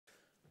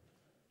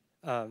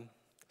Um,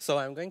 so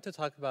I'm going to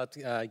talk about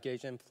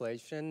gauge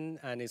inflation,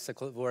 and it's a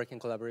work in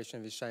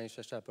collaboration with Shahin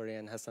Shashapuri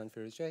and Hassan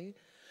Firuzjahi.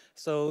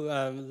 So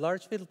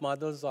large field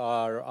models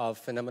are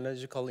of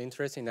phenomenological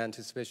interest in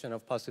anticipation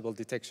of possible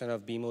detection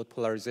of B-mode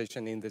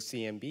polarization in the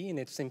CMB in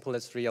its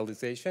simplest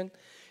realization.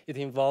 It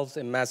involves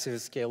a massive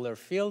scalar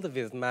field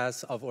with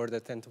mass of order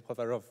 10 to the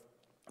power of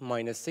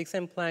 -6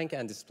 m Planck,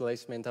 and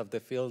displacement of the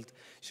field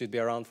should be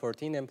around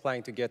 14 m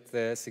Planck to get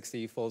the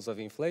 60 folds of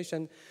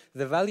inflation.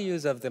 The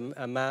values of the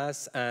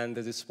mass and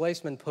the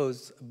displacement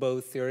pose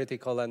both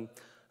theoretical and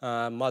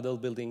model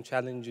building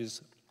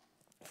challenges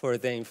for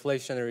the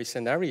inflationary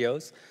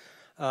scenarios.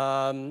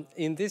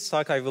 In this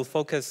talk, I will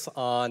focus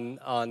on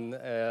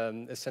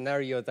a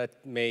scenario that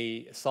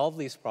may solve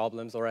these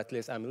problems, or at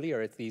least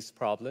ameliorate these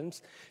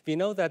problems. We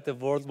know that the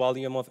world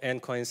volume of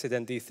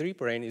n-coincident D3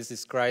 brane is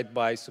described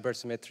by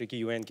supersymmetric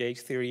UN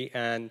gauge theory,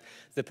 and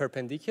the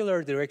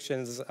perpendicular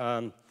directions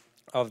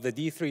of the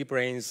D3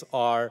 branes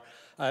are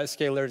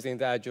scalars in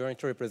the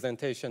adjoint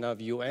representation of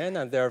UN,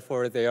 and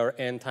therefore they are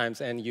n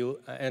times n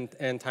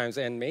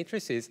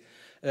matrices.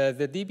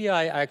 The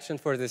DBI action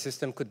for the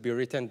system could be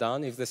written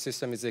down if the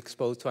system is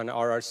exposed to an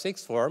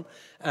RR6 form,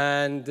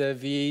 and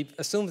we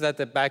assume that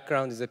the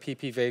background is a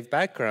PP wave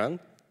background.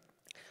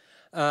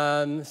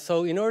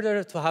 So in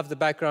order to have the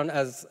background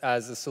as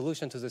a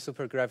solution to the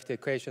supergravity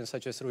equation,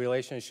 such as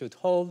relation should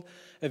hold,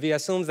 we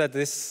assume that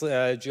this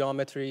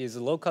geometry is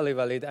locally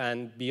valid,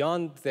 and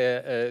beyond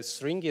the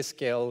stringy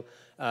scale,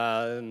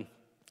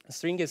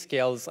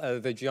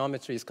 the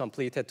geometry is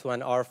completed to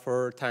an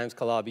R4 times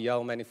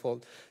Calabi-Yau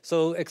manifold.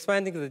 So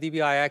expanding the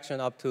DBI action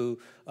up to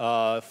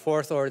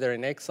fourth order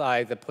in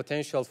Xi, the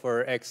potential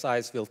for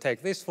Xi's will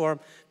take this form,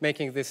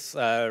 making this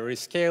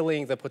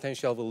rescaling. The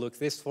potential will look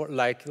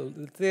like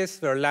this,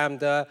 where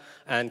lambda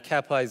and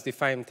kappa is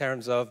defined in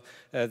terms of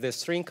the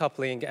string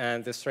coupling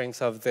and the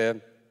strengths of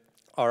the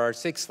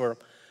RR6 form.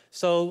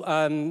 So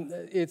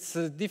it's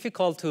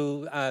difficult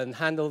to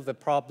handle the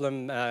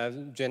problem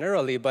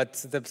generally, but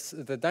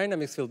the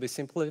dynamics will be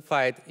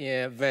simplified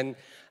when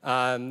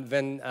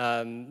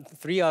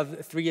three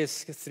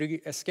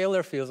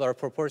scalar fields are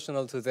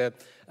proportional to the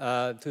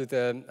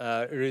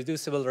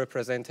irreducible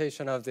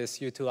representation of this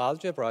U2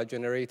 algebra,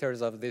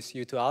 generators of this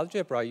U2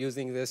 algebra.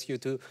 Using this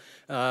U2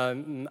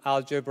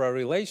 algebra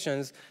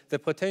relations, the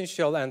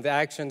potential and the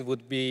action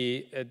would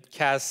be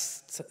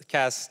cast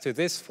to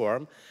this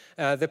form.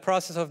 The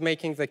process of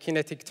making the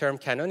kinetic term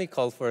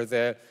canonical for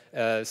the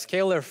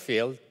scalar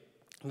field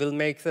will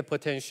make the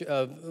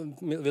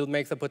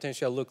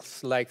potential look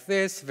like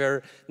this,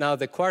 where now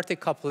the quartic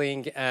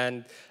coupling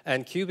and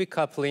cubic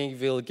coupling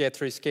will get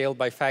rescaled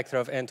by factor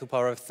of n to the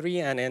power of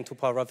 3 and n to the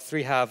power of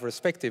 3½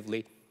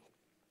 respectively.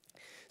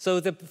 So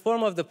the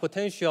form of the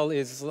potential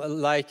is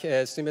like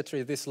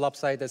symmetry, this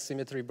lopsided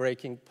symmetry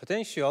breaking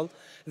potential.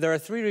 There are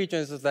three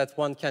regions that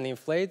one can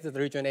inflate, the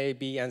region A,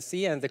 B, and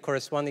C, and the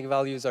corresponding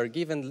values are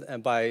given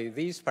by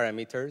these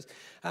parameters.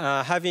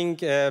 Having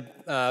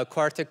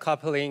quartic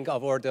coupling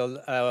of order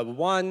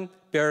 1,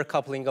 bare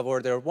coupling of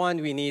order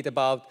 1, we need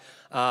about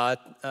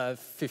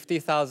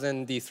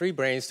 50,000 D3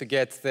 branes to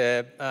get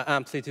the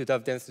amplitude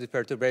of density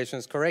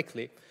perturbations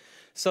correctly.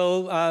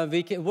 So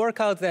we can work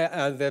out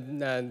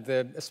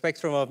the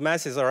spectrum of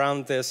masses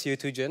around the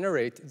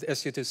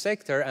SU2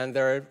 sector, and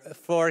there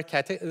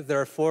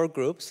are four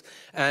groups,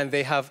 and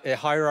they have a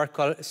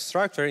hierarchical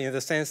structure in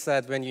the sense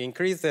that when you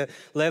increase the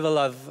level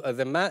of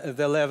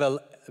the level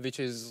which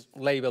is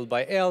labeled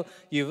by L,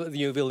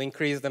 you will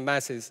increase the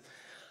masses,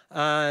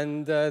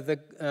 and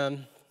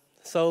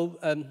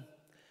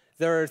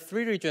there are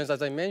three regions,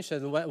 as I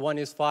mentioned. One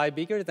is phi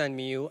bigger than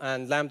mu,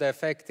 and lambda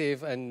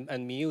effective and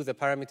mu, the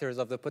parameters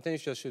of the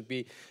potential, should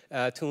be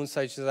tuned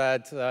such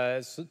that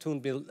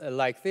tuned be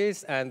like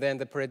this, and then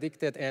the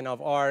predicted n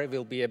of R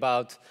will be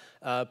about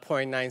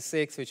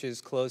 0.96, which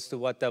is close to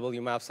what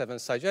WMAP7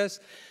 suggests.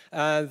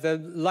 The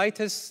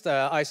lightest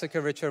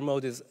isocurvature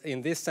mode is,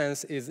 in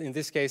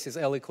this case, is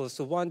L equals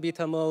to 1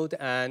 beta mode,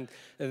 and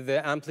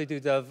the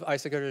amplitude of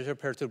isocurvature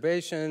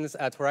perturbations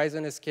at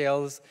horizon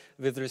scales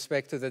with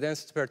respect to the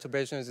density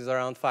perturbations is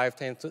around 5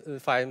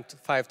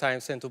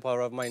 times 10 to the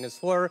power of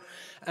 -4,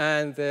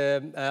 and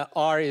the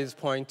R is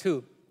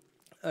 0.2.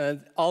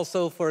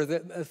 Also, for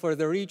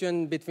the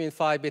region between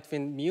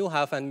mu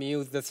half and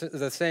mu,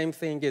 the same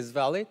thing is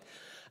valid.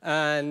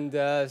 And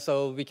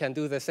so we can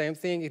do the same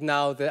thing.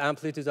 Now the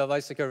amplitude of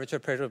isocurvature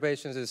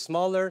perturbations is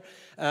smaller.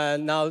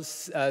 Now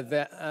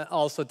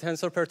also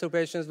tensor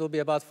perturbations will be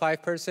about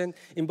 5%.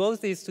 In both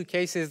these two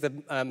cases,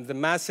 the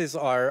masses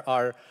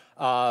are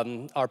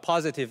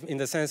positive in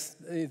the sense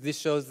this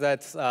shows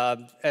that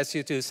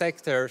SU2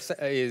 sector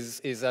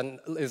is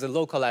a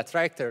local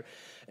attractor.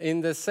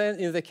 In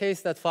the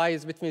case that phi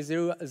is between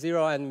 0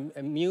 and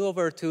mu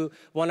over 2,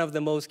 one of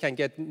the modes can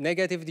get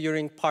negative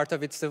during part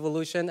of its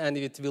evolution, and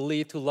it will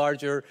lead to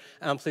larger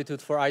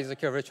amplitude for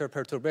isocurvature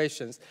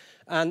perturbations.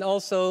 And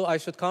also, I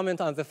should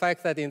comment on the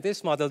fact that in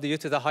this model, due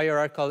to the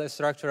hierarchical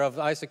structure of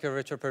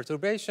isocurvature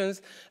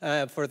perturbations,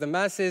 for the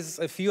masses,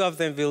 a few of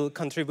them will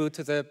contribute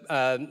to the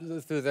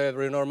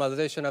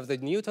renormalization of the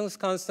Newton's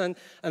constant,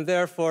 and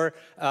therefore,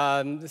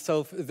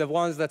 so the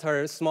ones that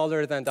are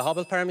smaller than the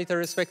Hubble parameter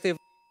respective.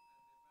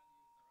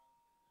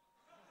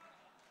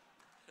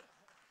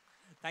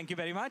 Thank you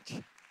very much.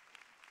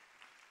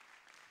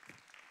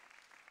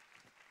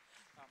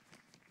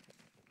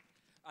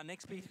 Our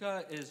next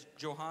speaker is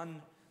Johan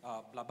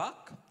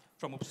Blabak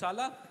from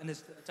Uppsala, and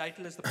his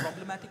title is The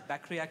Problematic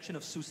Back Reaction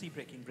of SUSY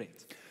Breaking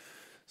Brains.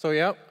 So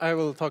yeah, I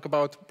will talk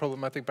about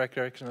problematic back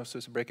reaction of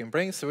SUSY breaking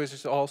brains, which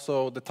is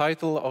also the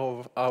title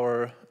of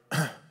our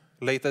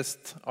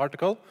latest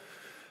article.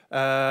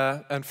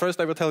 And first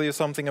I will tell you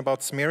something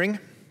about smearing.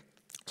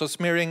 So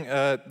smearing,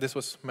 this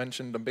was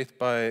mentioned a bit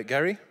by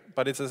Gary,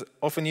 but it's an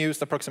often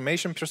used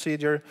approximation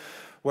procedure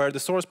where the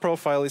source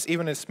profile is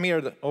evenly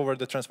smeared over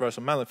the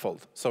transversal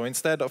manifold. So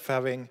instead of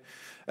having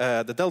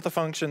the delta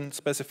function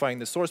specifying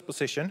the source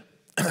position,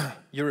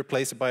 you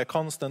replace it by a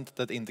constant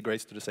that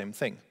integrates to the same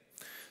thing.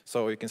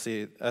 So you can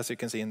see, as you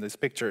can see in this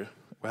picture,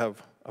 we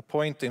have a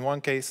point in one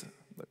case,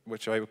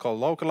 which I would call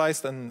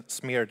localized, and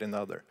smeared in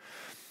the other.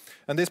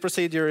 And this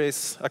procedure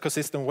is a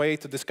consistent way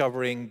to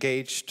discovering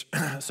gauged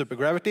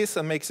supergravities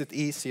and makes it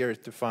easier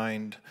to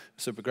find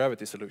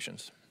supergravity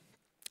solutions.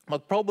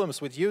 But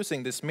problems with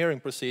using this smearing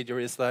procedure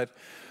is that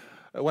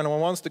when one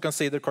wants to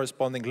consider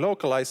corresponding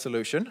localized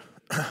solution,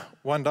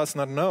 one does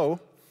not know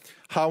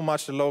how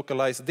much the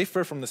localized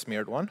differ from the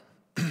smeared one.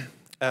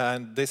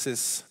 And this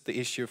is the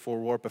issue for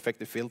warp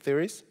effective field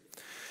theories.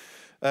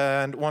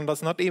 And one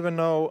does not even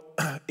know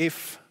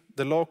if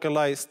the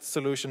localized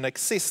solution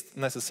exists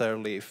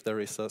necessarily if there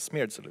is a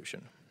smeared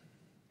solution.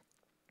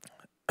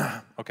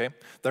 Okay,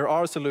 there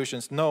are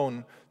solutions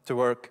known to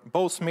work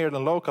both smeared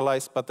and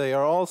localized, but they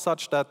are all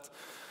such that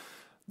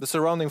the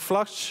surrounding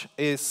flux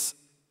is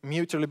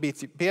mutually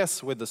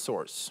BTPS with the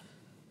source,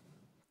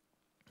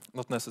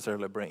 not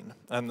necessarily a brane.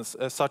 And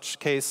such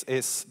case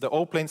is the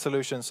O-plane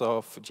solutions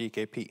of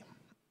GKP.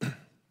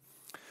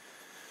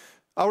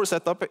 Our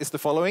setup is the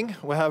following.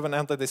 We have an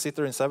anti-de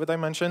Sitter in 7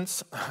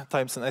 dimensions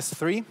times an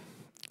S3.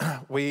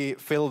 We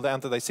fill the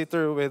anti-de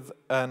Sitter with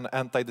an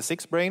anti-de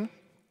 6 brane.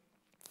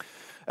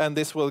 And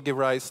this will give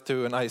rise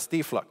to an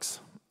ISD flux.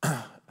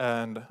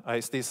 And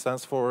ISD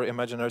stands for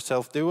imaginary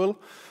self-dual.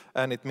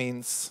 And it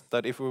means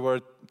that if we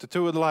were to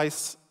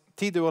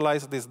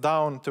T-dualize this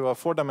down to a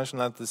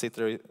 4-dimensional anti-de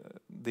Sitter,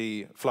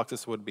 the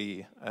fluxes would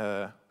be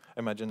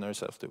imaginary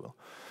self-dual.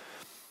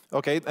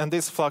 Okay, and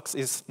this flux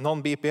is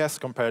non-BPS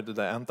compared to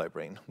the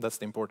anti-brane. That's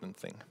the important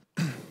thing.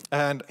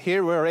 And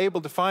here we're able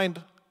to find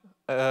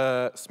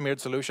smeared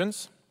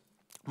solutions.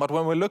 But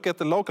when we look at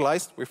the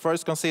localized, we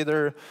first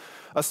consider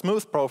a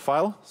smooth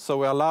profile. So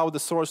we allow the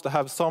source to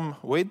have some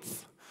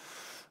width.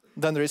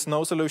 Then there is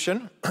no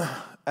solution.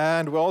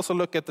 And we also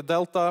look at the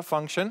delta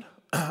function.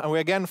 And we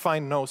again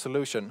find no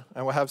solution.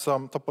 And we have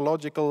some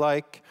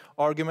topological-like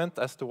argument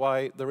as to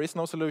why there is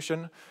no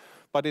solution.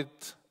 But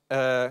it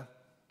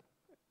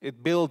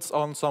builds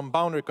on some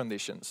boundary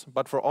conditions.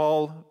 But for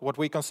all what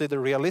we consider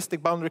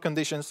realistic boundary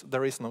conditions,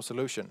 there is no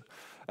solution.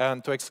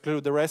 And to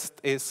exclude the rest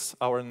is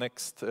our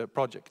next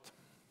project.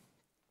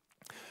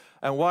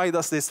 And why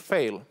does this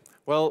fail?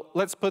 Well,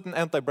 let's put an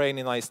anti-brane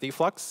in ISD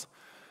flux.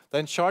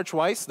 Then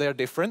charge-wise, they are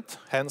different,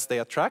 hence they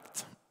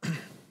attract.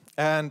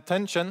 And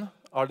tension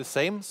are the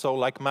same, so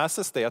like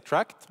masses, they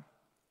attract.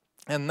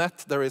 And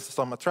net, there is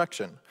some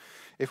attraction.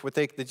 If we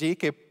take the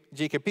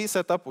GKP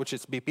setup, which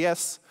is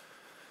BPS,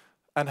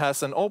 and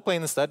has an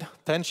O-plane instead,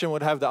 tension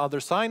would have the other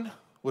sign,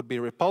 would be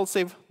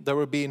repulsive, there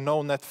would be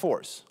no net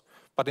force.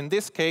 But in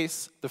this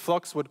case, the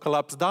flux would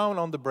collapse down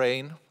on the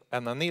brane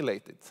and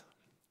annihilate it.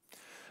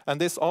 And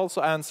this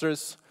also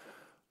answers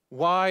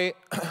why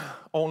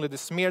only the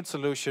smeared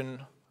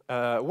solution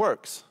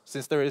works,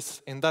 since there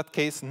is, in that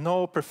case,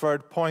 no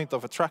preferred point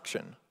of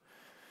attraction,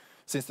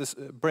 since this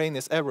brane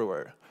is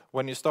everywhere.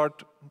 When you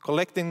start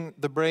collecting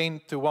the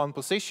brane to one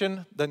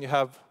position, then you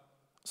have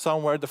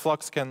somewhere the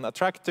flux can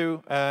attract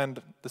to,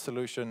 and the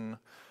solution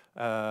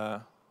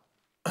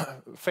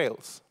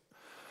fails.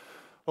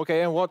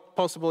 Okay, and what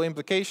possible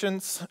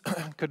implications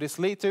could this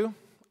lead to?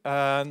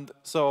 And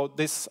so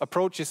this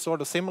approach is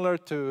sort of similar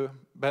to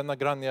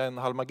Benagranja and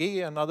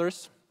Halmagyi and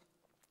others.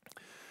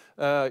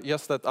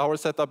 Just that our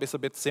setup is a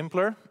bit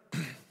simpler.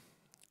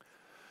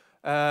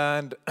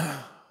 And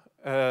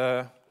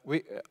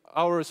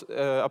our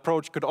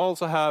approach could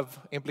also have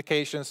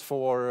implications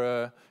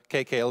for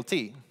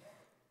KKLT.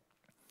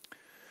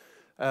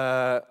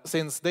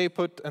 Since they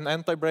put an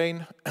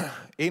anti-brane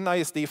in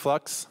ISD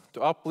flux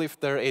to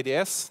uplift their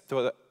ADS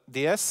to a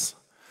DS.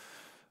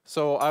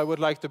 So I would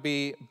like to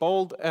be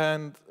bold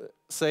and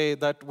say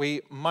that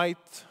we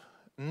might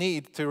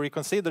need to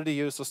reconsider the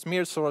use of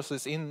smear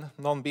sources in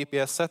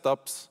non-BPS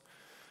setups,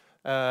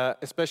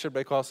 especially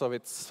because of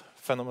its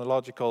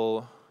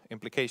phenomenological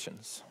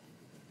implications.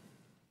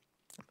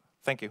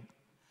 Thank you.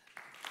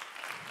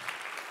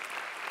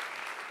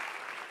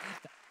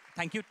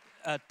 Thank you.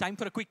 Time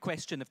for a quick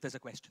question, if there's a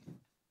question.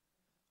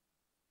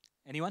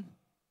 Anyone?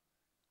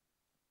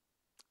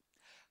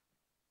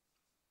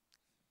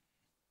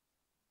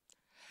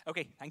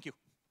 Okay, thank you.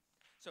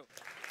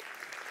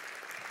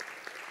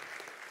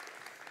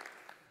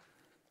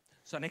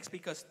 So next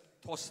speaker is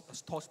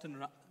Thorsten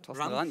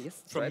Rang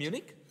yes, from right.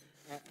 Munich.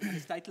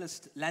 His title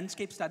is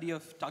Landscape Study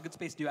of Target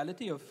Space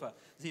Duality of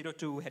 0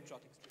 to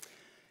Heterotic.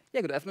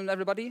 Yeah, good afternoon,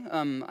 everybody.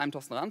 I'm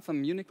Thorsten Rang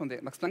from Munich, from the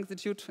Max Planck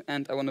Institute,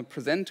 and I want to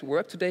present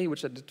work today,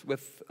 which I did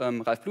with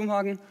Ralf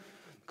Blumhagen,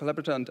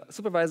 collaborator and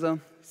supervisor.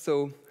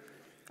 So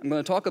I'm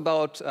going to talk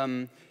about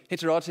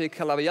heterotic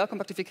Calabi-Yau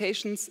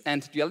compactifications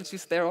and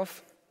dualities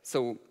thereof.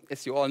 So,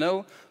 as you all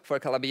know, for a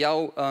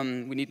Calabi-Yau,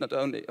 we need not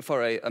only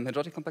for a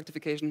heterotic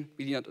compactification,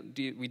 we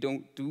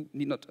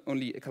need not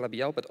only a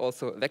Calabi-Yau but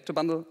also a vector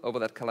bundle over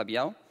that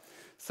Calabi-Yau.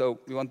 So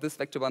we want this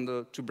vector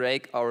bundle to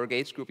break our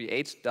gauge group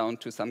E8 down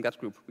to some gut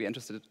group we're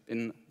interested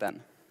in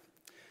then.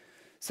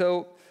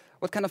 So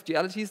what kind of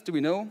dualities do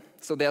we know?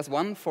 So there's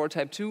one for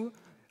type 2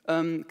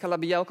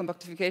 Calabi-Yau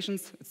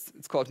compactifications.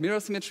 It's called mirror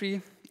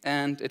symmetry,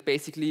 and it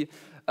basically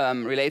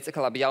relates a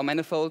Calabi-Yau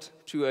manifold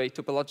to a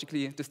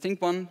topologically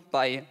distinct one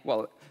by,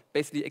 well,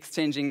 basically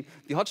exchanging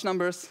the Hodge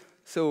numbers.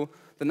 So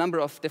the number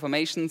of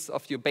deformations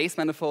of your base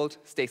manifold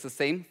stays the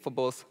same for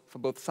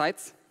both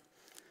sides.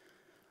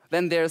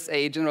 Then there's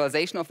a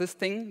generalization of this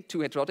thing to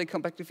heterotic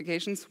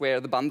compactifications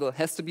where the bundle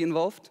has to be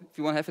involved if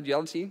you want to have a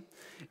duality.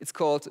 It's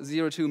called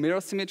 0-2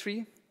 mirror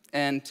symmetry.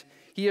 And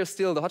here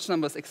still the Hodge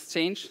numbers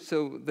exchange,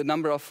 so the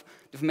number of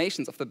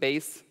deformations of the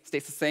base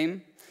stays the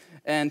same.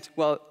 And,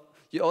 well,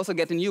 you also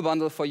get a new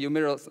bundle for your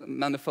mirror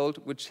manifold,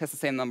 which has the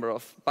same number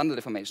of bundle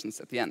deformations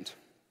at the end.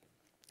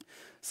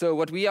 So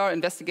what we are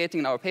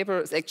investigating in our paper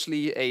is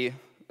actually a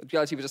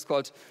duality which is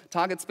called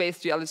target space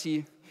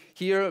duality.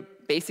 Here,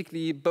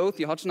 basically, both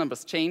your Hodge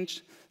numbers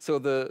change, so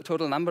the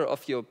total number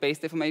of your base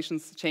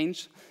deformations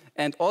change,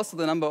 and also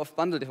the number of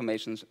bundle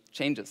deformations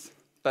changes.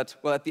 But,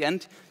 well, at the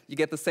end, you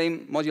get the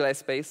same moduli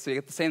space, so you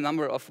get the same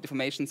number of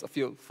deformations of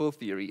your full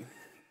theory.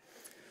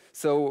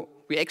 So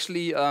we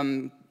actually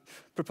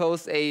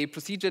propose a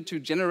procedure to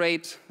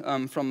generate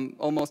from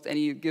almost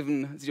any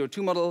given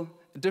 0-2 model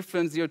a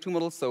different 0-2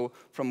 model, so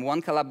from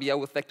one Calabi-Yau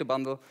with vector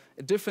bundle,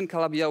 a different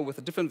Calabi-Yau with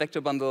a different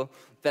vector bundle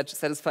that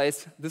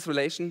satisfies this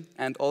relation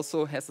and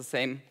also has the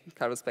same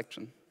chiral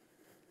spectrum.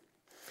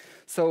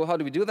 So how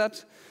do we do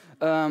that?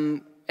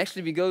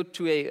 Actually,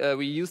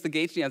 we use the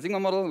gauge linear sigma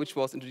model, which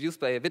was introduced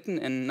by Witten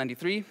in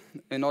 '93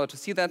 in order to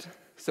see that.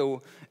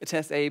 So it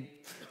has a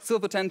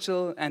silver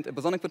potential and a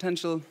bosonic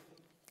potential.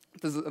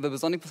 The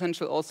bosonic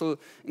potential also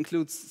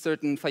includes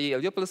certain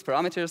Fourier-Heliopolis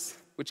parameters,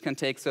 which can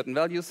take certain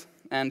values.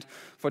 And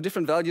for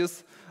different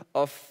values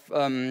of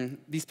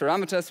these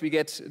parameters, we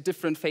get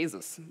different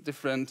phases,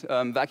 different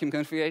vacuum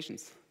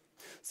configurations.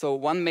 So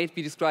one may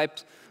be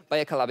described by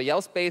a Calabi-Yau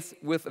space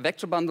with a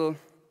vector bundle,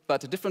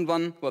 but a different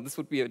one, well, this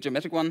would be a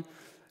geometric one.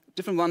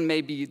 Different one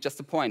may be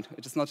just a point.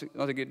 It is not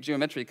a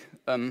geometric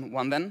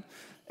one then,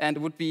 and it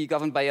would be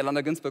governed by a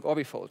Landau-Ginzburg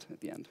orbifold at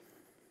the end.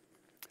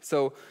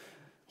 So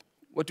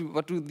what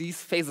do these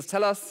phases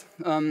tell us?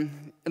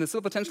 In the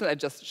silver potential I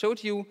just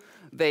showed you,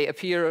 they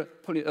appear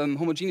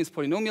homogeneous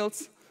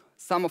polynomials.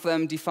 Some of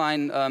them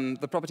define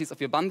the properties of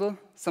your bundle.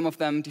 Some of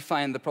them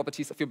define the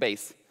properties of your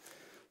base.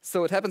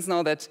 So it happens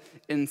now that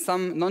in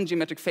some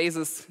non-geometric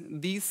phases,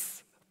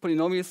 these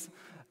polynomials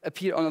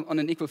appear on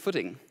an equal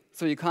footing.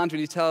 So you can't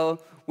really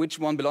tell which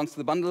one belongs to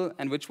the bundle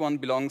and which one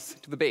belongs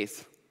to the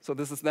base. So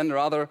this is then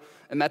rather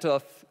a matter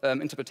of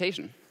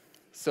interpretation.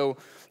 So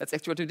that's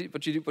actually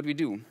what we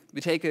do.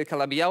 We take a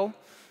Calabi-Yau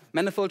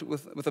manifold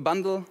with a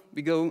bundle,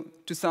 we go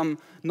to some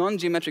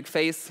non-geometric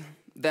phase,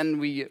 then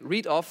we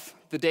read off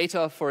the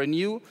data for a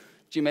new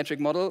geometric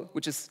model,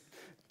 which is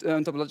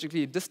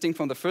topologically distinct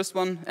from the first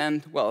one,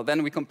 and, well,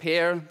 then we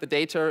compare the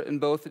data in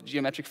both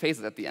geometric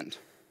phases at the end.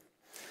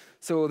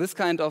 So this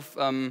kind of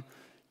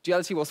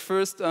duality was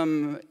first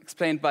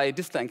explained by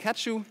Distler and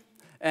Katsu,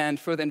 and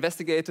further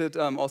investigated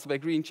also by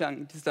Green,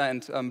 Chang, Distler,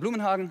 and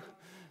Blumenhagen.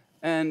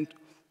 And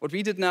what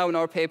we did now in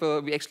our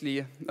paper, we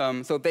actually,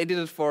 so they did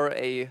it for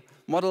a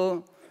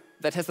model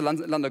that has a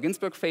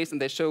Landau-Ginzburg phase, and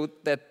they showed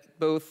that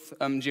both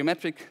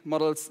geometric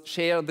models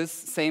share this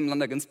same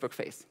Landau-Ginzburg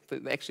phase. So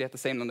they actually have the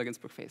same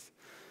Landau-Ginzburg phase.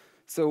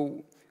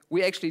 So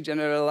we actually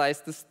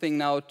generalized this thing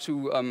now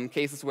to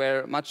cases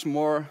where much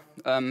more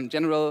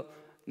general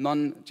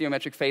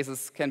non-geometric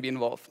phases can be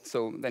involved.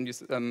 So then you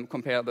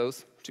compare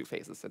those two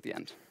phases at the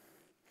end.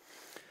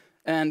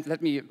 And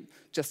let me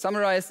just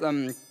summarize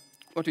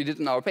what we did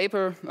in our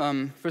paper.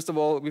 First of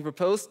all, we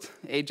proposed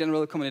a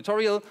general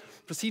combinatorial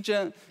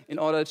procedure in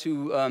order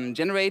to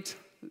generate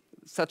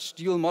such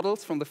dual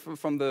models from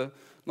the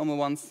normal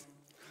ones.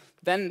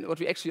 Then what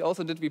we actually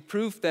also did, we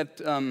proved that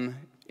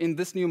in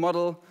this new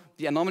model,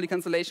 the anomaly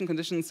cancellation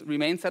conditions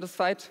remain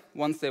satisfied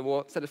once they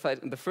were satisfied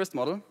in the first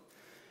model.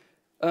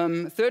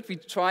 Third, we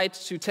tried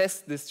to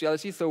test this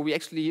duality. So we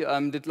actually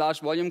did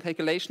large volume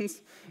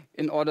calculations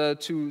in order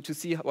to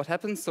see what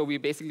happens. So we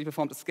basically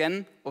performed a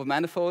scan of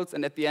manifolds,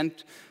 and at the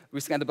end, we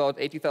scanned about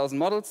 80,000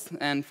 models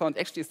and found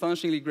actually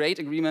astonishingly great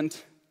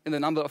agreement in the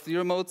number of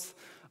zero modes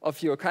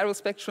of your chiral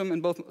spectrum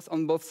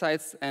on both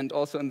sides, and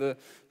also in the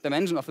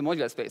dimension of the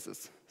modular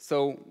spaces.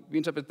 So we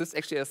interpret this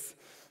actually as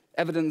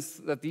evidence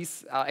that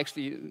these are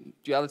actually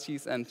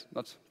dualities and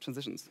not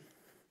transitions.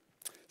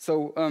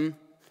 So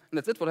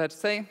that's it, what I had to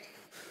say.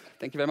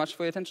 Thank you very much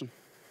for your attention.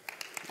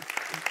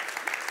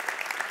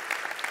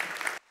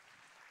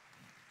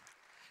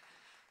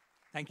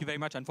 Thank you very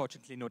much.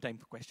 Unfortunately, no time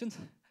for questions.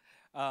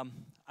 Our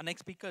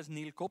next speaker is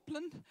Neil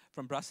Copeland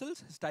from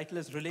Brussels. His title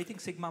is Relating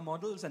Sigma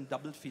Models and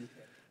Double Field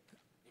Theory.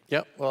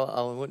 Yeah, well,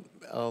 I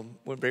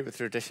won't break with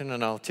tradition,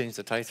 and I'll change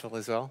the title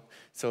as well.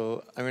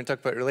 So I'm going to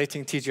talk about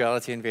relating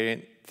T-duality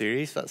invariant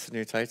theories. That's the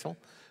new title.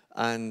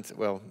 And,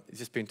 well, you've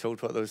just been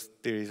told what those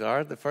theories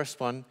are. The first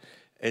one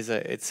is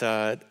it's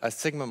a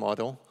sigma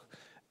model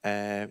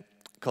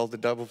called the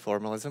double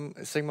formalism.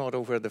 A sigma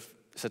model where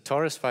it's a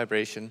torus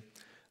vibration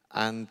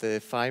and the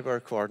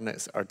fiber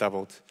coordinates are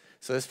doubled.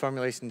 So this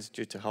formulation is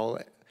due to Hull.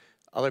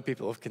 Other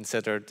people have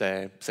considered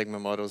sigma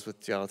models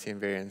with duality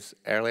invariance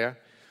earlier,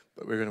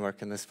 but we're going to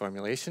work in this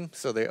formulation.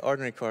 So the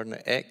ordinary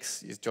coordinate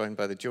x is joined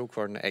by the dual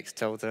coordinate x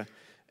tilde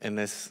in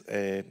this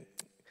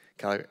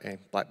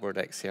blackboard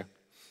x here.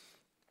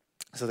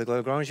 So the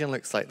Lagrangian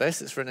looks like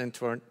this. It's written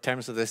in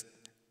terms of this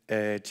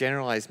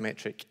generalized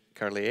metric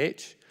curly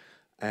h.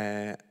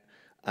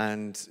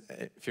 And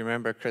if you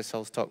remember Chris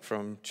Hull's talk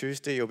from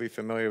Tuesday, you'll be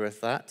familiar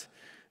with that.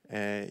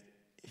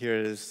 Here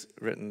it is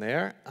written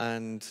there.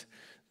 And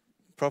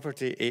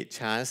property H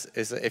has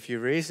is that if you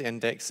raise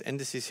the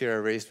indices here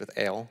are raised with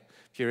L.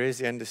 If you raise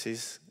the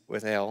indices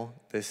with L,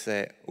 this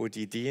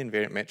ODD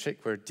invariant metric,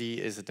 where D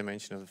is the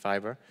dimension of the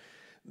fiber,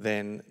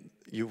 then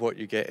what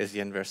you get is the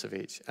inverse of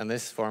H. And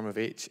this form of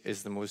H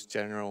is the most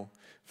general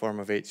form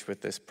of H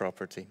with this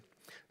property.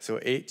 So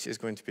H is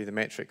going to be the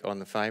metric on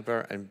the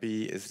fiber, and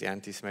B is the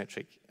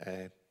antisymmetric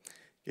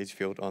gauge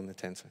field on the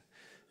tensor.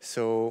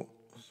 So,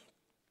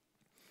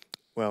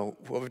 well,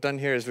 what we've done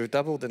here is we've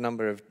doubled the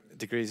number of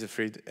degrees of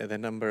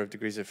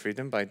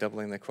freedom by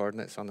doubling the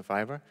coordinates on the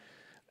fiber.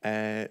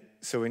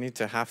 So we need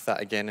to half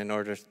that again in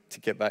order to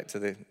get back to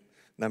the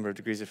number of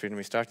degrees of freedom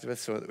we started with,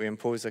 so that we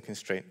impose a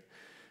constraint.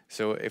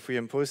 So if we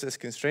impose this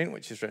constraint,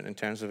 which is written in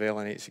terms of L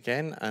and H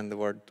again, and the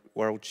word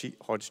world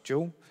Hodge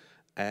dual,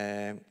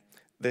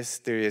 this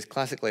theory is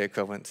classically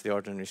equivalent to the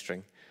ordinary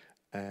string.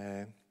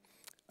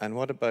 And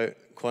what about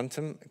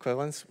quantum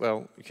equivalence?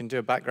 Well, you can do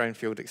a background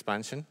field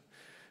expansion.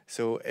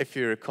 So if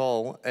you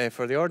recall,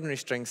 for the ordinary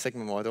string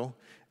sigma model,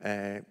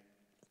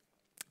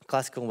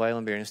 classical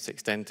while invariance to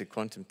extend to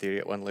quantum theory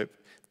at one loop,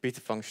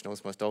 beta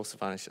functionals must also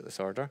vanish at this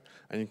order.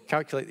 And you can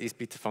calculate these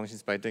beta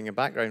functions by doing a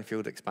background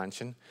field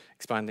expansion,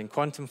 expanding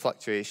quantum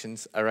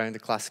fluctuations around the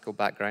classical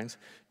background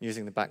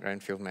using the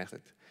background field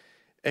method.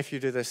 If you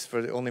do this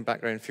for the only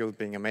background field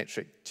being a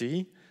metric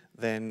G,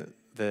 then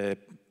the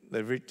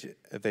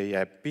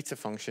beta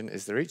function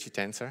is the Ricci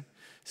tensor.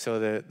 So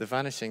the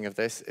vanishing of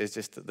this is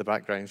just that the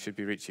background should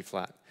be Ricci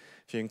flat.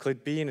 If you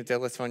include B in a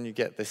dilaton, you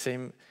get the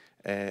same,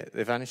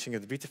 the vanishing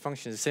of the beta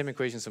function is the same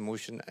equations of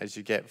motion as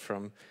you get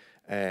from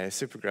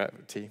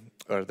supergravity,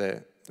 or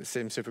the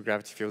same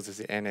supergravity fields as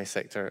the NS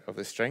sector of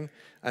the string.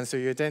 And so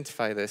you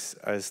identify this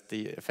as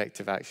the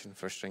effective action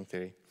for string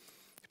theory.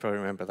 You probably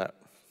remember that.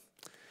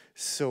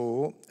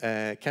 So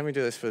can we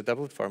do this for the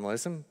doubled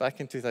formalism?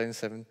 Back in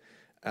 2007,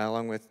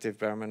 along with Dave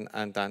Berman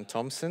and Dan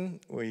Thompson,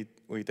 we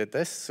did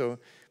this. So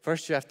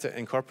first you have to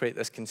incorporate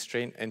this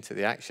constraint into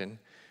the action.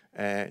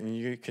 And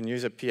you can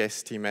use a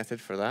PST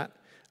method for that.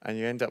 And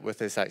you end up with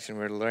this action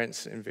where the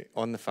Lorentz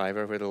on the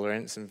fiber, where the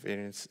Lorentz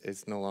invariance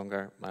is no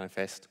longer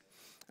manifest.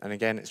 And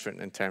again, it's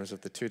written in terms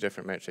of the two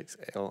different metrics,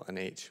 L and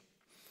H.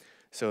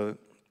 So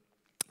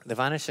the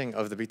vanishing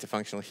of the beta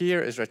functional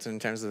here is written in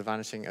terms of the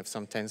vanishing of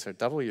some tensor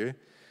W,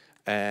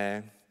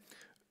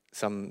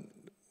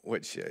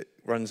 which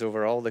runs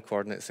over all the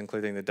coordinates,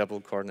 including the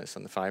doubled coordinates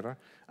on the fiber.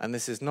 And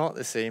this is not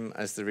the same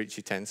as the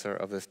Ricci tensor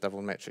of this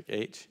double metric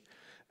H,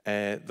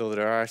 though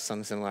there are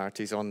some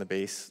similarities on the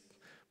base.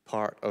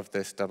 Part of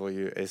this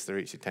W is the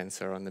Ricci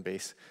tensor on the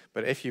base.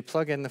 But if you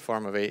plug in the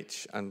form of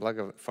H and plug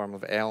a form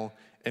of L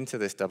into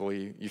this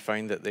W, you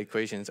find that the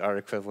equations are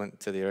equivalent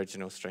to the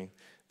original string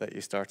that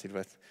you started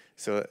with.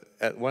 So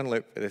at one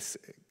loop, it is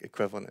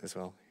equivalent as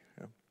well.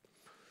 Yeah.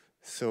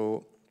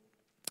 So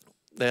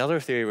the other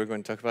theory we're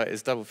going to talk about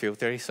is double field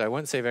theory. So I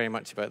won't say very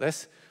much about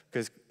this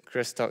because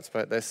Chris talked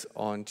about this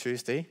on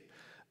Tuesday.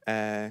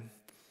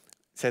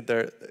 Said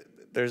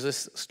there's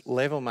this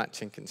level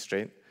matching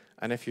constraint.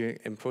 And if you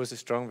impose a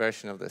strong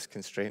version of this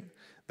constraint,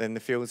 then the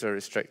fields are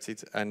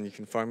restricted, and you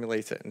can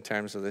formulate it in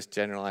terms of this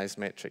generalized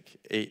metric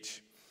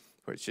H,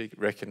 which you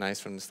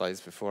recognized from the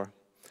slides before.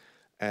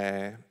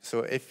 So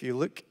if you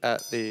look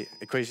at the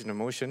equation of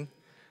motion,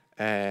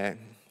 the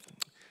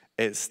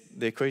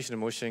equation of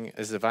motion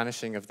is the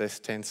vanishing of this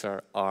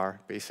tensor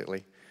R,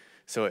 basically.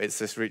 So it's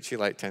this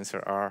Ricci-like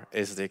tensor R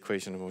is the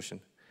equation of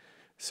motion.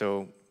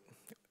 So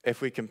if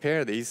we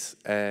compare these,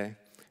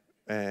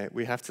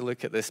 we have to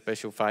look at this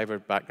special fiber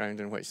background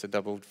in which the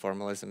doubled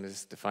formalism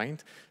is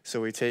defined.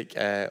 So we take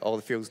all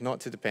the fields not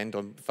to depend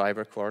on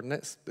fiber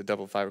coordinates, the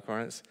double fiber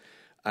coordinates,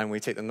 and we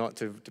take them not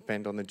to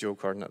depend on the dual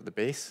coordinate of the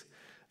base.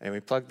 And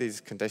we plug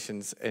these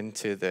conditions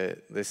into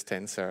this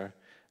tensor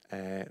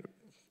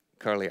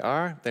curly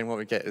R. Then what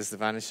we get is the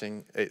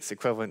vanishing, it's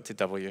equivalent to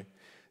W.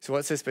 So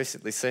what's this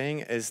basically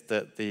saying is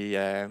that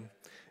the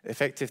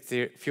effective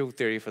field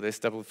theory for this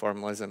double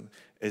formalism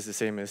is the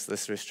same as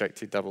this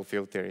restricted double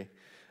field theory.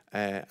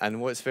 And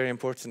what's very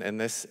important in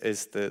this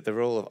is the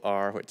role of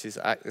R, which is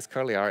this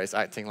curly R is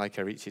acting like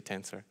a Ricci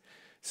tensor.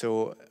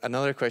 So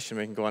another question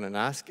we can go on and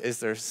ask, is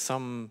there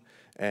some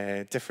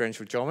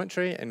differential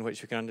geometry in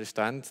which we can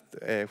understand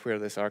where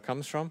this R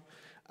comes from?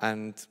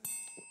 And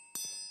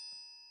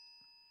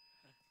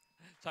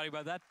sorry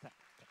about that.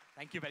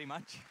 Thank you very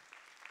much.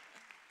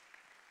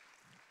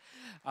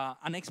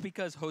 Our next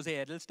speaker is Jose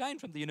Edelstein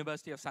from the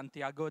University of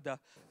Santiago de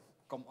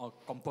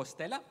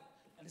Compostela,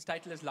 and his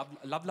title is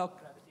Lovelock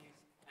Gravity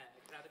and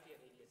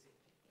Idiocy.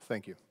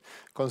 Thank you.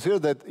 Consider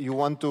that you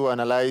want to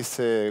analyze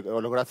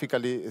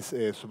holographically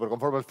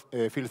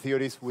superconformal field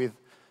theories with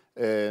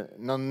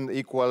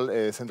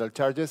non-equal central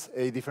charges,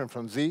 A different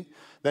from Z.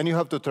 Then you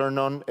have to turn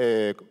on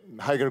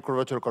higher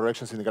curvature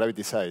corrections in the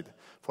gravity side.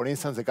 For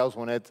instance, the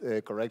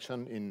Gauss-Bonnet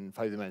correction in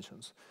 5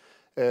 dimensions.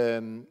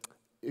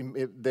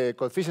 The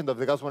coefficient of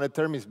the Gauss-Bonnet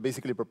term is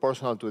basically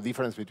proportional to the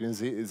difference between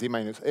Z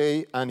minus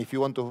A, and if you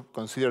want to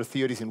consider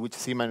theories in which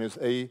C minus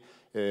A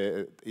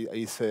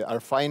are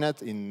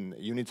finite in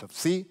units of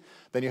C,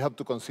 then you have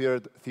to consider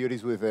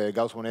theories with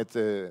Gauss-Bonnet,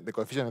 the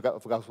coefficient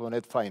of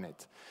Gauss-Bonnet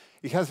finite.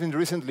 It has been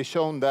recently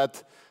shown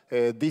that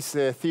this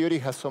theory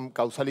has some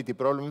causality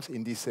problems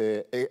in this,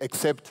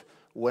 except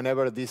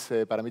whenever this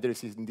parameter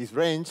is in this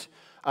range.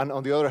 And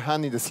on the other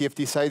hand, in the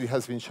CFT side, it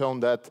has been shown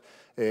that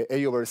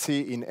A over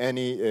C in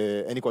any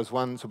n equals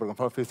 1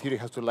 superconformal field theory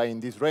has to lie in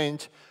this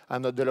range,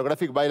 and the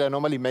holographic Weyl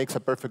anomaly makes a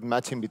perfect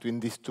matching between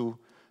these two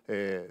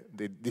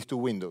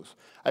windows.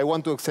 I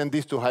want to extend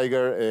this to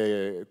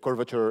higher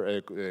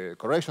curvature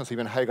corrections,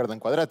 even higher than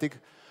quadratic.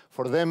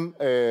 For them,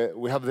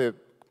 we have the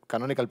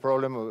canonical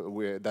problem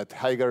that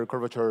higher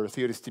curvature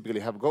theories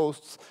typically have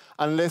ghosts,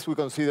 unless we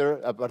consider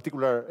a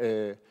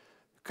particular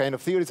kind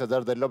of theories that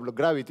are the Lovelock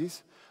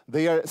gravities.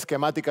 They are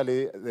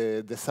schematically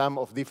the sum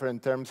of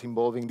different terms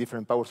involving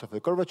different powers of the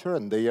curvature,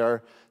 and they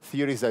are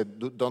theories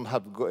that don't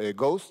have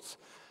ghosts.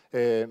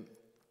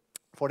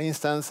 For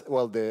instance,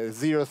 well, the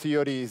zero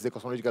theory is the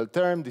cosmological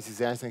term, this is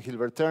the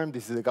Einstein-Hilbert term,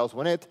 this is the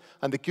Gauss-Bonnet,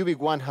 and the cubic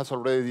one has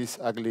already this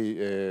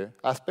ugly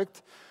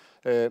aspect.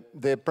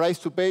 The price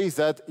to pay is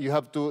that you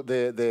have to,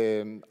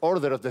 the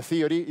order of the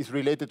theory is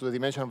related to the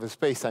dimension of the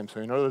space-time. So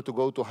in order to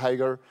go to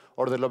higher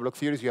order Lovelock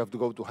theories, you have to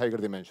go to higher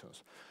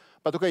dimensions.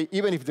 But okay,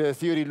 even if the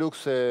theory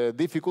looks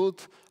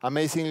difficult,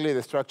 amazingly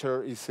the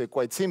structure is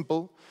quite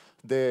simple.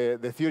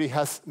 The theory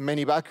has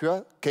many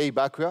vacua, k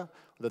vacua,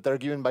 that are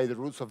given by the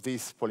roots of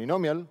this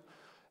polynomial.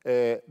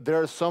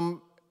 There are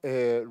some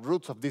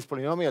roots of this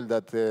polynomial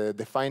that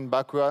define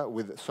vacua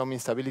with some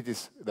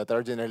instabilities that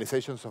are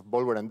generalizations of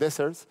Bolwer and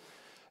Dessers.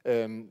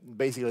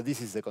 Basically,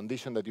 this is the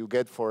condition that you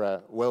get for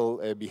a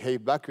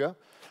well-behaved vacua.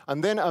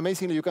 And then,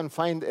 amazingly, you can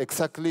find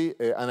exactly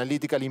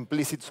analytical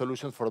implicit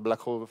solutions for black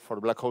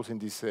holes in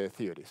these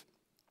theories.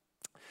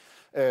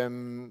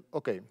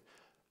 Okay.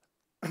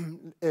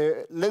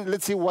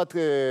 Let's see what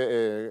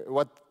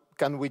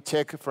can we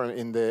check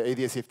in the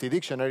ADS-CFT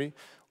dictionary.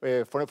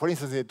 For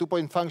instance, the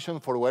two-point function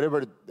for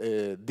whatever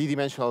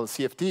d-dimensional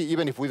CFT,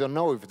 even if we don't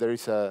know if there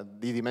is a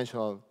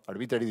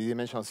arbitrary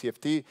d-dimensional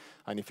CFT,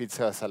 and if it's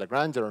a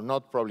Lagrange or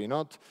not, probably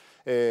not.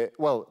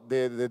 Well,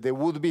 the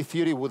would-be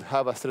theory would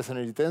have a stress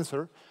energy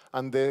tensor,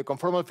 and the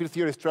conformal field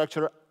theory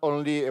structure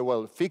only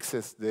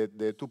fixes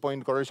the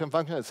two-point correlation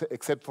function,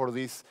 except for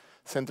this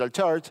central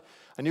charge.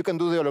 And you can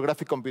do the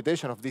holographic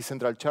computation of this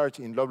central charge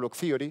in Lovelock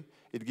theory.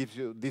 It gives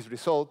you this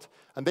result.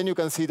 And then you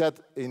can see that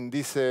in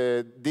this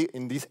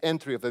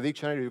entry of the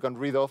dictionary, you can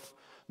read off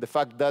the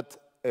fact that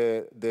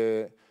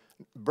the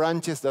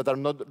branches that are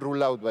not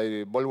ruled out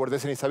by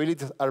Bolwer-Dessner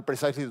instabilities are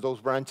precisely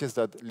those branches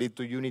that lead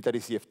to unitary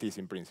CFTs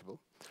in principle.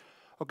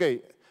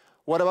 Okay,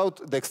 what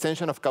about the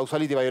extension of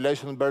causality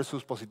violation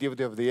versus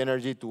positivity of the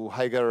energy to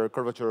higher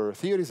curvature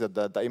theories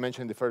that I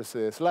mentioned in the first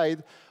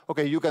slide?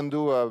 Okay, you can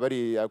do a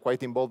very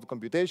quite involved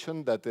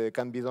computation that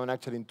can be done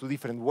actually in two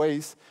different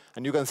ways.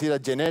 And you can see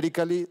that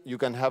generically, you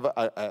can have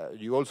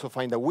you also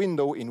find a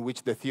window in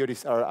which the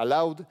theories are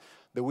allowed.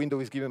 The window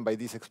is given by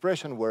this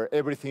expression where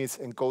everything is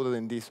encoded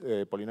in this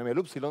polynomial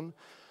upsilon.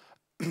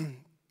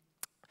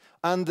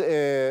 And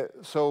there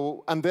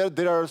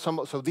are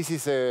some, so this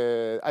is,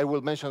 I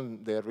will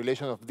mention the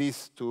relation of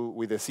this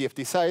with the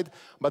CFT side,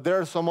 but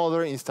there are some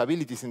other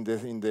instabilities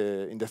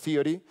in the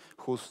theory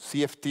whose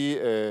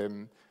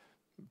CFT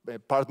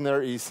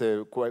partner is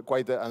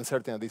quite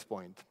uncertain at this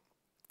point.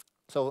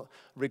 So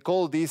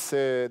recall this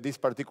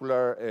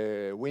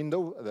particular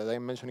window that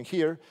I'm mentioning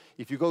here.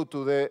 If you go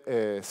to the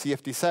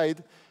CFT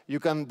side, you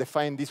can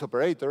define this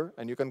operator,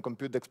 and you can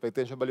compute the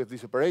expectation value of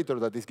this operator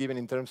that is given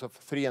in terms of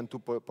 3 and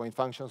 2-point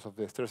functions of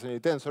the stress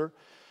energy tensor.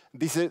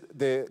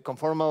 The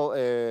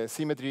conformal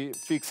symmetry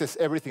fixes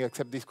everything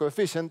except this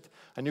coefficient,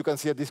 and you can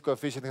see that this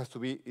coefficient has to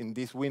be in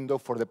this window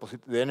for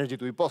the energy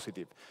to be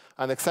positive.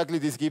 And exactly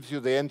this gives you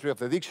the entry of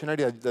the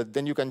dictionary that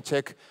then you can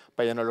check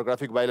by an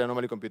holographic Weyl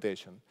anomaly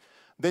computation.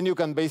 Then you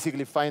can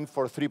basically find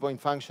for 3-point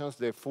functions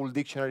the full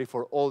dictionary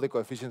for all the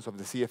coefficients of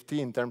the CFT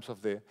in terms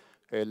of the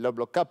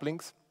Lovelock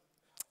couplings.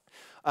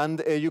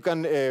 And you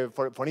can,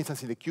 for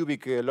instance, in the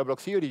cubic Lovelock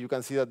theory, you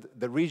can see that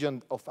the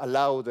region of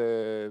allowed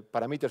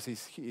parameters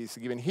is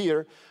given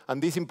here.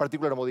 And this in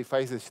particular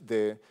modifies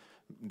the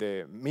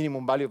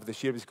minimum value of the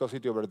shear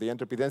viscosity over the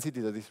entropy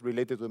density that is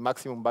related to the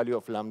maximum value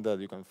of lambda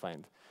that you can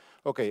find.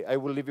 OK, I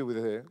will leave you with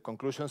the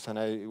conclusions, and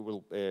I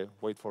will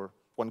wait for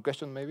one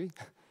question, maybe.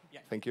 Yeah.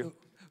 Thank you.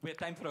 We have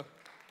time for a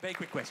very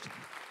quick question.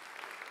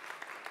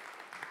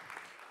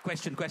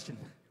 Question.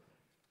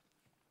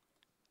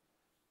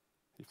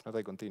 If not,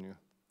 I continue.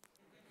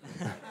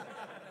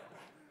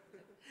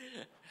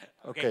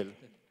 Okay.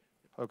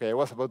 Okay, I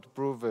was about to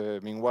prove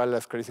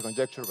Minwala's crazy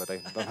conjecture, but I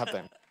don't have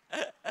time.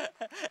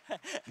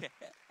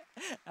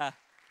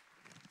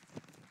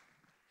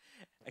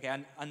 Okay,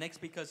 and our next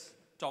speaker is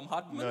Tom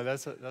Hartman. No,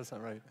 that's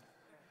not right.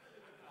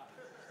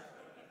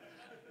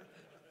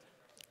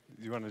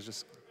 Do you want to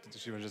just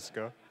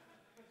go?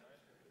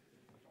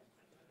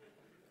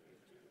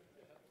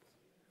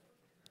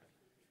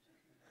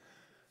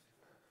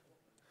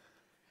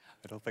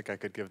 I don't think I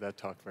could give that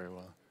talk very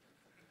well.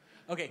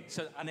 Okay,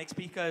 so our next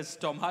speaker is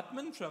Tom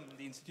Hartman from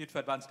the Institute for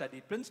Advanced Study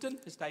at Princeton.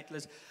 His title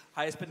is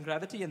Higher Spin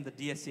Gravity and the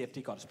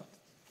DS-CFT Correspondence.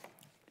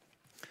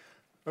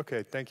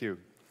 Okay, thank you.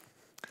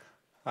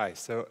 Hi,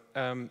 so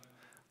I'm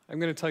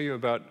going to tell you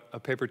about a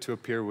paper to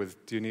appear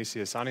with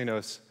Dionysios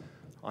Aninos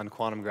on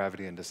quantum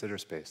gravity and de Sitter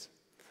space.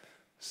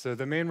 So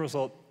the main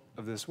result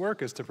of this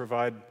work is to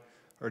provide,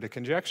 or to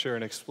conjecture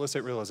an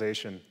explicit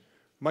realization,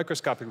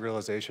 microscopic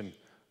realization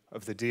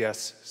of the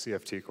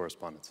DS-CFT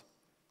correspondence.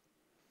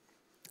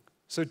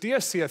 So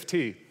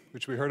DS-CFT,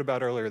 which we heard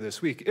about earlier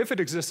this week, if it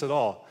exists at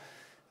all,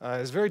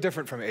 is very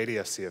different from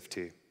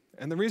ADS-CFT.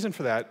 And the reason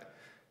for that,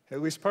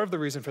 at least part of the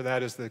reason for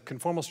that, is the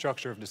conformal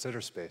structure of de Sitter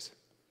space.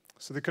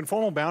 So the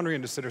conformal boundary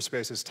in de Sitter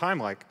space is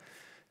time-like,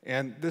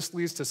 and this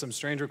leads to some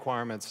strange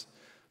requirements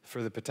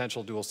for the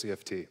potential dual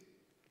CFT.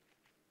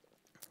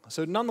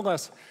 So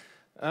nonetheless,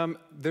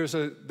 there's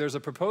a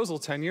proposal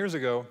 10 years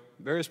ago,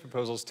 various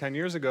proposals 10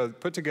 years ago,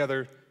 put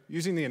together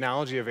using the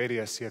analogy of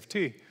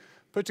ADS-CFT,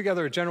 put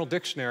together a general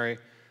dictionary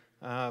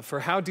for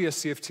how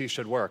DS-CFT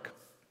should work.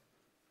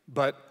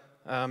 But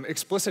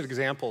explicit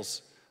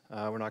examples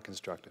were not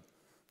constructed.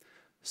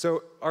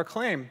 So our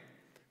claim,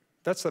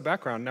 that's the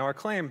background. Now our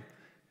claim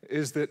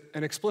is that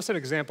an explicit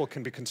example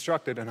can be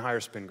constructed in higher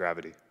spin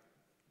gravity.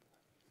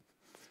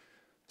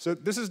 So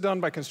this is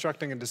done by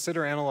constructing a de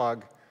Sitter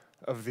analog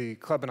of the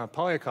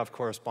Klebanov-Polyakov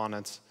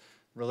correspondence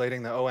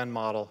relating the ON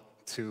model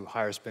to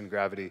higher spin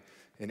gravity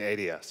in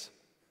ADS.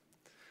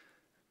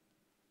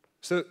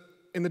 So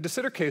in the de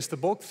Sitter case, the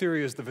bulk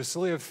theory is the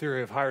Vasiliev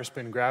theory of higher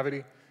spin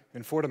gravity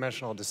in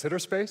 4-dimensional de Sitter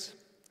space.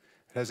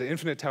 It has an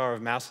infinite tower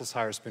of massless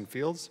higher spin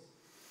fields.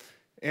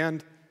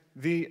 And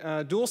the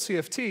dual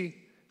CFT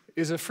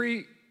is a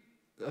free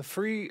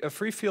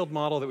field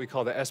model that we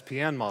call the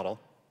SPN model.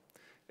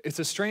 It's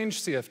a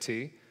strange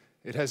CFT.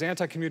 It has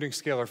anti-commuting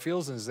scalar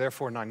fields and is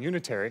therefore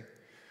non-unitary.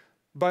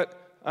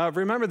 But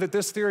remember that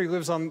this theory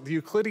lives on the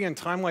Euclidean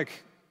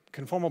time-like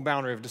conformal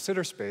boundary of de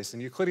Sitter space,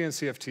 and Euclidean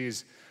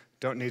CFTs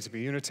don't need to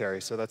be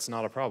unitary, so that's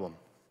not a problem.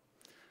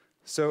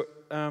 So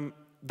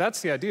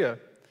that's the idea.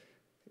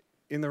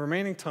 In the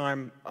remaining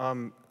time,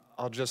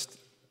 I'll just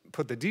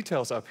put the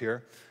details up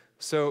here.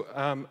 So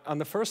on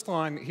the first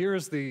line, here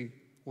is the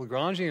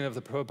Lagrangian of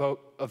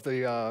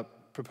the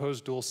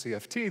proposed dual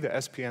CFT, the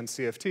SPN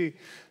CFT.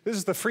 This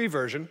is the free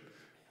version.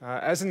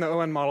 As in the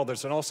ON model,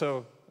 there's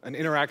also an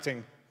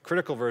interacting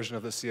critical version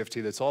of the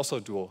CFT that's also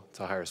dual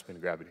to higher spin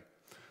gravity.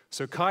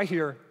 So chi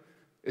here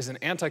is an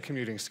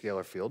anti-commuting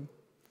scalar field.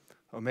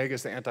 Omega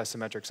is the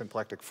anti-symmetric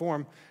symplectic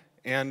form.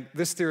 And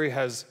this theory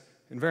has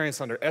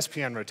invariance under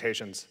SPN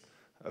rotations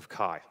of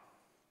chi.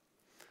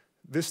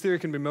 This theory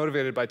can be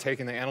motivated by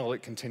taking the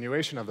analytic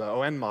continuation of the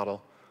ON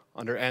model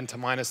under n to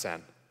minus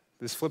n.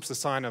 This flips the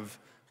sign of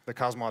the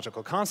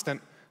cosmological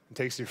constant and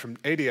takes you from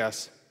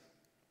ADS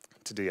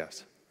to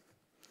DS.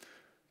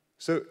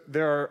 So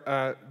there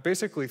are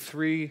basically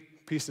 3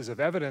 pieces of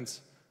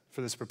evidence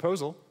for this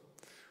proposal.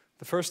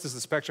 The first is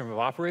the spectrum of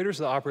operators.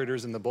 The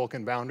operators in the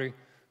Bolkin boundary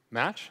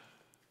match.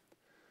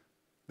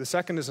 The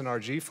second is an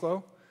RG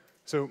flow.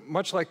 So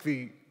much like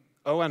the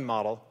ON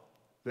model,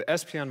 the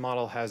SPN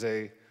model has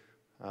a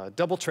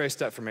double trace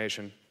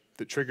deformation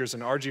that triggers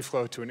an RG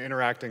flow to an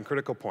interacting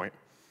critical point.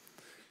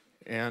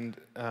 And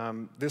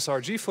this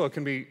RG flow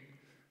can be,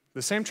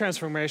 the same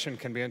transformation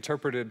can be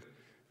interpreted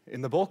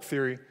in the bulk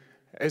theory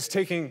as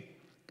taking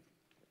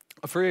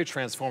a Fourier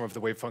transform of the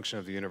wave function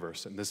of the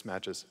universe, and this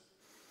matches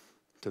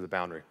to the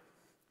boundary.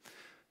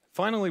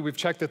 Finally, we've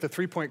checked that the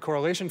three-point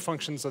correlation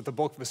functions of the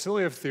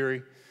Bulk-Vasiliev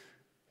theory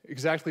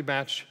exactly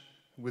match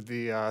with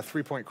the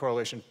three-point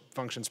correlation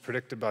functions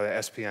predicted by the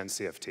SPN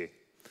CFT.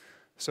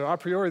 So a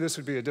priori, this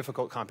would be a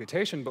difficult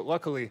computation, but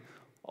luckily,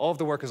 all of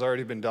the work has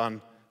already been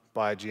done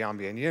by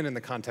Jianbi and Yin in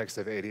the context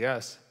of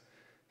ADS.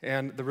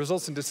 And the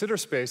results in de Sitter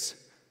space,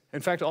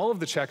 in fact, all of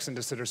the checks in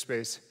de Sitter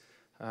space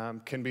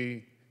can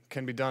be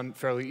done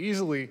fairly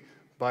easily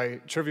by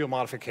trivial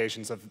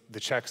modifications of the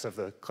checks of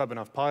the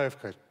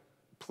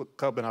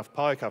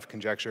Klebanov-Polyakov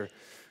conjecture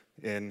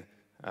in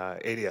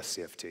ADS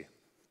CFT.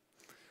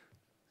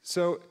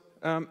 So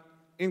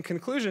in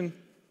conclusion,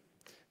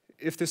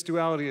 if this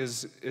duality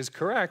is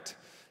correct,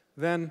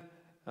 then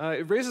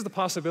it raises the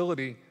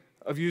possibility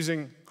of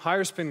using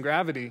higher spin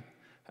gravity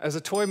as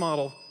a toy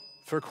model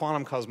for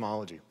quantum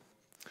cosmology.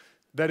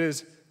 That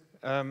is,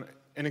 an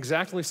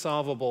exactly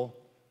solvable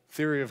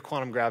theory of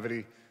quantum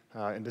gravity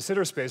in de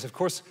Sitter space. Of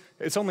course,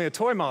 it's only a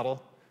toy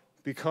model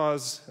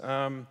because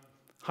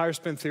higher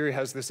spin theory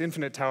has this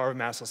infinite tower of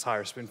massless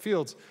higher spin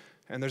fields,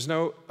 and there's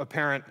no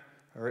apparent,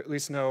 or at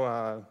least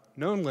no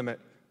known limit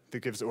that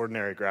gives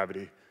ordinary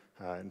gravity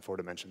in 4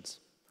 dimensions.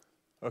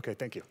 Okay,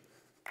 thank you.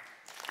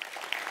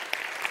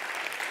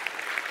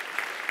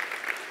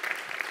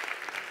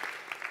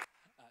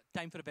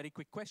 Time for a very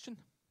quick question.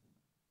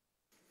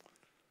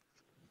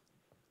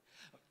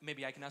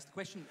 Maybe I can ask the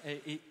question.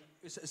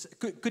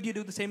 Could you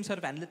do the same sort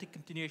of analytic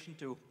continuation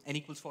to n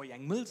equals 4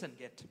 Yang-Mills and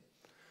get?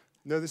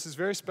 No, this is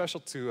very special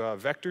to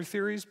vector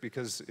theories,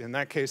 because in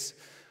that case,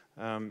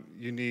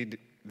 you need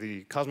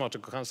the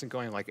cosmological constant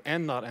going like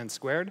n, not n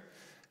squared.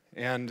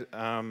 And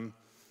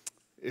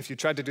if you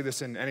tried to do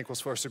this in n equals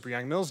 4 super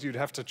Yang-Mills, you'd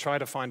have to try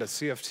to find a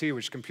CFT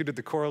which computed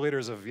the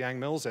correlators of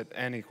Yang-Mills at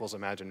n equals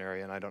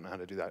imaginary, and I don't know how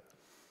to do that.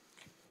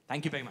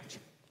 Thank you very much.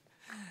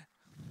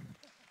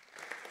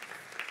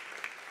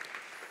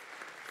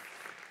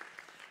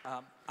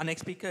 Our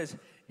next speaker is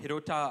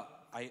Hirota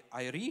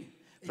Airi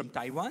from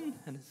Taiwan,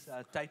 and his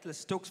title is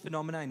Stokes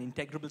Phenomena in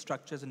Integrable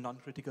Structures and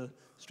Non-Critical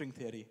String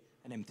Theory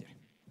and M theory.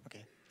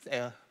 Okay.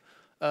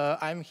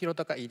 I'm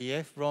Hirotaka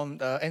Irie from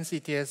the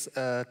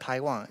NCTS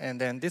Taiwan, and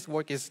then this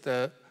work is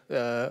the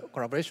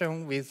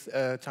collaboration with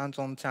Chang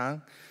Zhong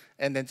Chang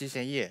and then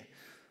Jixian Ye.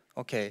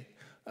 Okay.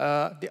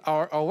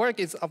 Our work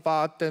is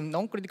about the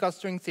non-critical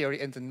string theory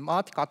and the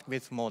multi-cut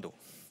width model.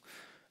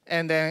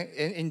 And then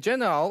in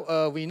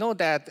general, we know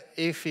that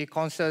if we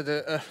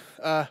consider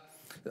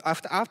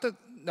after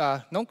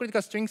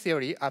non-critical string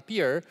theory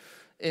appear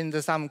in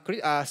the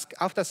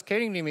after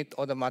scaling limit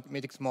of the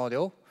mathematics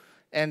model,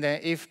 and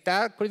then if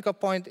that critical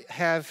point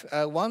have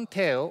one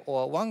tail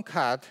or one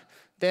cut,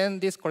 then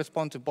this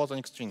corresponds to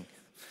bosonic string.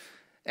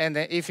 And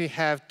then if we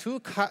have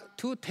two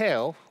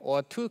tail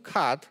or two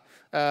cut,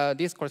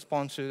 this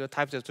corresponds to the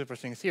types of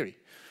superstring theory.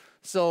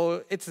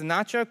 So it's a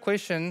natural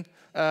question.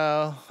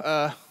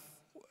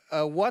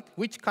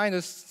 Which kind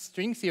of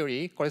string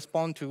theory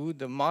correspond to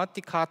the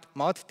multi-cut,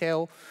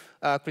 multi-tail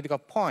critical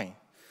point?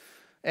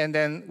 And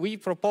then we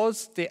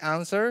propose the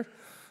answer,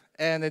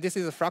 and this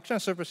is a fractional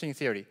superstring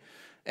theory.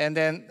 And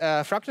then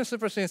fractional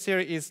superstring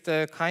theory is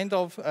the kind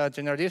of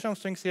generalization of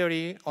string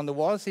theory. On the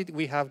wall sheet,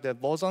 we have the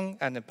boson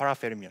and the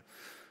parafermion.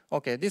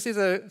 Okay, this is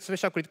a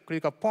special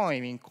critical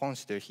point we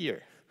consider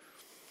here.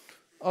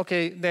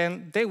 Okay,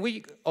 then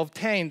we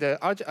obtain the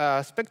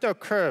spectral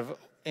curve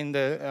in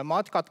the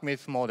multi-cut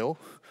matrix model.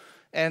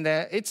 And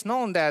it's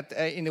known that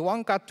in the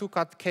one-cut,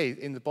 two-cut case,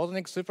 in the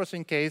bosonic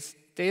superstring case,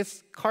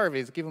 this curve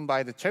is given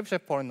by the Chebyshev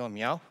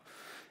polynomial.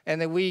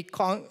 And then we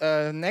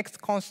next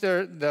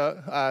consider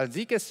the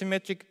zk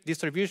symmetric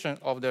distribution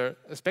of the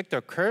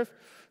spectral curve.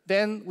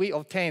 Then we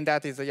obtain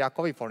that is a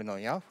Jacobi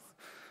polynomial.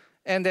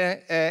 And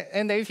then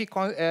if we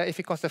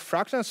consider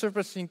fractional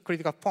superstring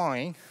critical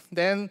point,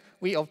 then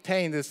we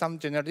obtain some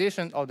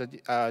generalization of the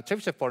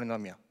Chebyshev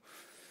polynomial.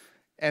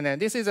 And then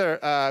this is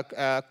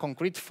a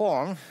concrete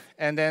form.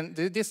 And then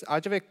this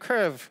algebraic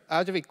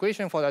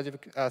equation for the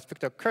algebraic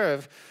spectral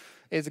curve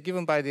is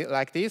given by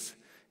like this.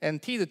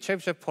 And T is the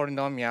Chebyshev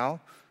polynomial.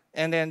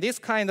 And then this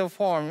kind of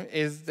form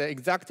is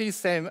exactly the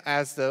same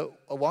as the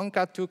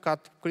one-cut,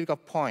 two-cut critical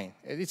point.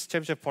 It's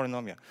Chebyshev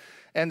polynomial.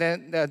 And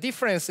then the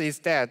difference is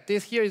that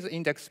this here is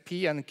index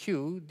P and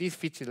Q. This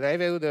fits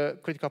level the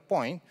critical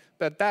point,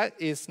 but that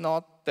is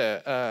not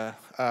the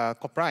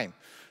coprime.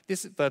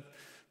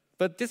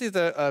 But this is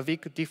a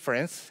big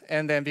difference.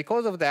 And then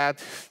because of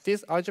that,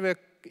 this algebraic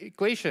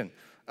equation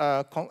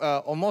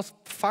almost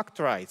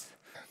factorized.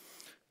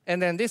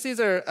 And then this is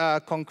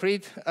a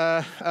concrete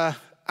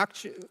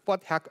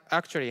what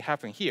actually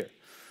happened here.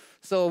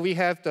 So we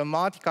have the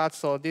multi-cut,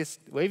 so this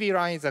wavy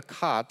line is a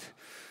cut.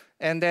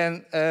 And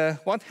then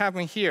what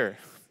happened here?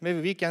 Maybe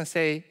we can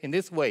say in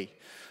this way.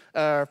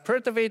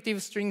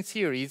 Perturbative string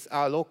series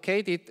are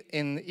located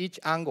in each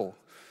angle.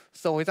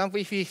 So for example,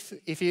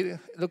 if you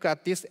look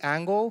at this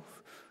angle,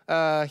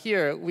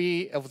 here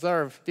we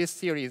observe this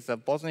series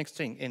of bosonic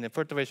string in the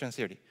perturbation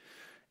theory.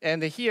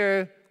 And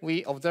here,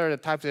 we observe the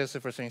type 0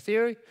 superstring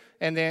theory.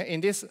 And then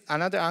in this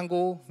another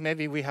angle,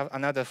 maybe we have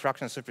another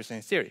fraction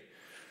superstring theory.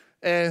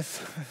 And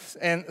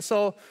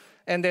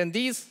then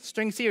these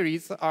string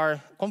theories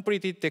are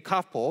completely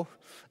decoupled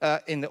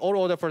in the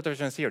all-order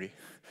perturbation theory.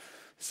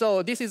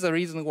 So this is the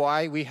reason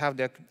why we have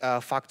the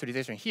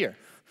factorization here.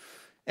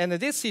 And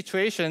this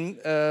situation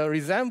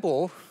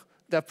resembles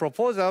the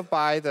proposal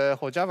by the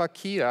Hojava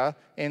Kira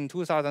in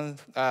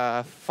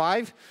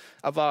 2005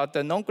 about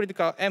the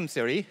non-critical M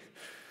theory.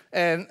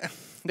 And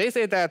they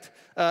say that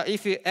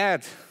if you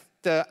add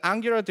the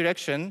angular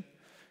direction,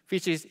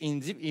 which is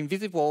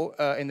invisible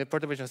in the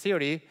perturbation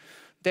theory,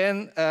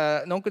 then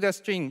non-critical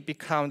string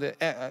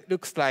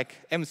looks like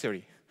M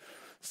theory.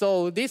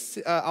 So this,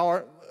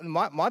 our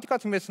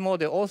multi-continuous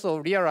model also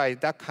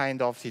realized that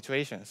kind of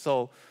situation.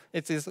 So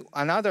it is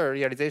another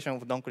realization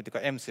of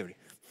non-critical M theory.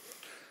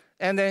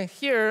 And then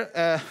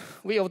here,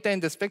 we obtain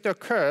the spectral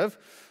curve,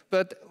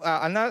 but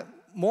another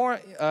more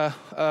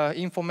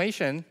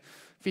information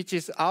which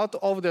is out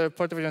of the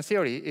perturbation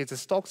theory is the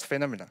Stokes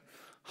phenomena.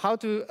 How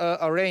to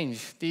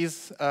arrange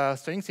these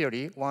string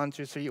theory, 1,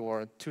 2, 3,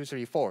 or 2,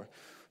 3, 4.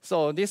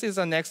 So this is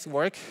the next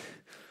work.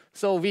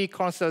 So we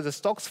consider the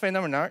Stokes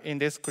phenomena in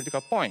this critical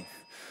point.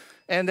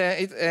 And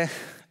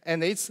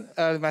it's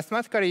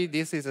mathematically,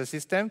 this is a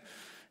system.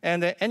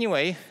 And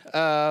anyway,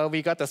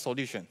 we got a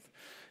solution.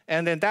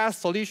 And then that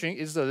solution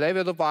is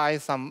labeled by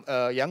some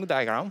Young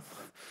diagram.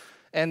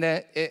 And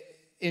then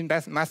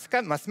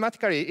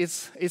mathematically,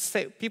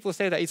 people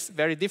say that it's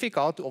very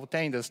difficult to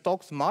obtain the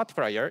Stokes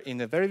multiplier in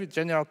a very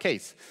general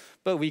case.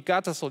 But we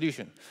got a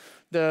solution.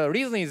 The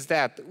reason is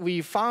that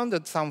we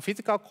found some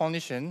physical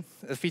condition,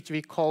 which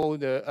we call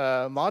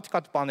the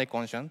multi-cut boundary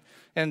condition.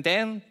 And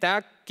then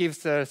that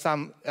gives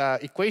some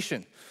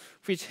equation,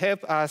 which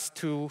help us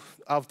to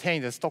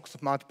obtain the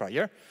Stokes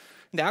multiplier.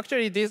 And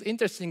actually,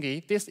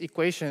 interestingly, this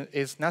equation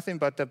is nothing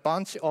but a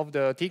bunch of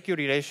the TQ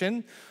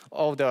relation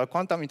of the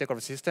quantum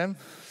integral system.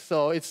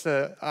 So it's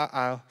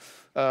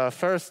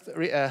first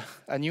a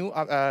new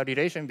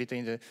relation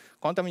between the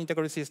quantum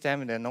integral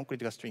system and the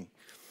non-critical string.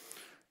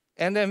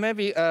 And then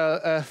maybe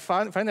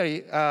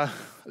finally,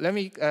 let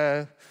me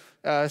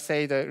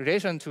say the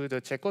relation to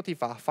the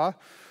Chekhotiv alpha.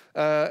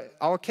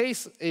 Our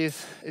case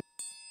is.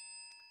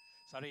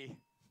 Sorry.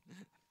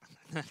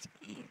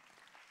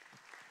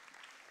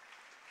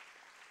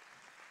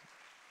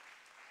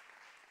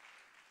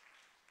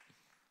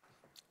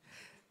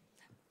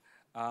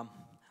 Our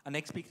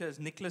next speaker is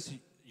Nicholas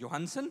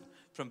Johansson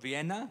from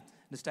Vienna.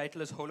 His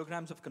title is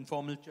Holograms of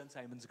Conformal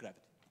Chern-Simons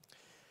Gravity.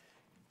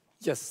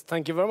 Yes,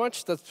 thank you very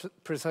much. That's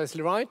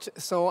precisely right.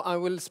 So I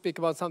will speak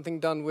about something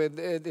done with,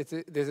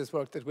 this is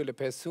work that will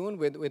appear soon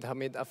with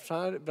Hamid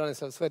Afshar,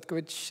 Branislav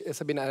Svetkovic,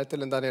 Sabine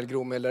Ertel, and Daniel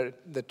Gromiller.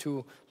 The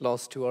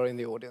last two are in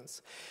the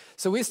audience.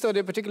 So we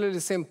study a particularly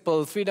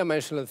simple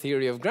three-dimensional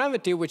theory of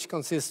gravity, which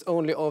consists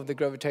only of the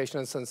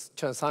gravitational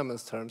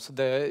Chern-Simons terms,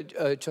 the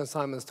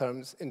Chern-Simons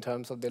terms in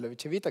terms of the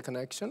Levi-Civita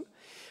connection.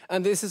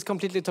 And this is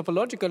completely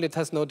topological. It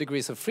has no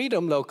degrees of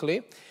freedom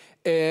locally.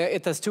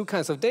 It has two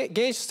kinds of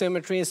gauge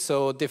symmetries,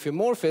 so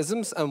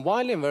diffeomorphisms and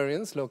Weyl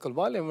invariance, local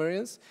Weyl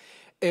invariance.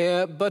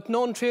 But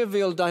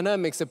non-trivial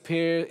dynamics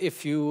appear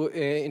if you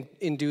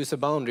induce a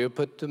boundary or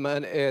put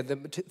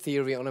the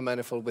theory on a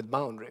manifold with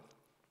boundary.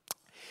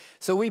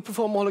 So we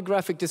perform a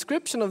holographic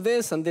description of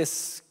this, and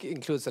this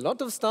includes a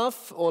lot of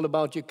stuff, all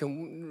about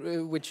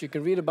which you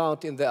can read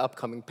about in the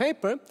upcoming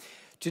paper.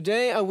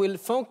 Today I will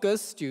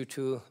focus, due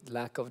to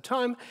lack of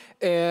time,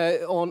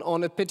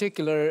 on a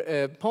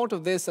particular part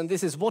of this, and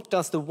this is what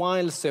does the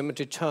Weyl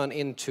symmetry turn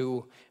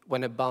into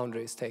when a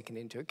boundary is taken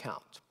into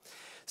account.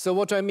 So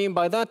what do I mean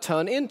by that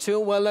turn into?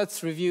 Well,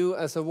 let's review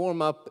as a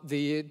warm-up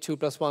the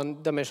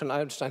 2+1 dimensional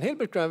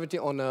Einstein-Hilbert gravity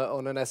on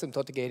an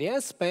asymptotic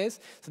ADS space.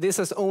 So this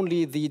has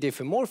only the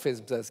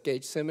diffeomorphisms as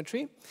gauge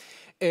symmetry.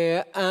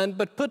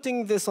 But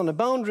putting this on a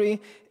boundary,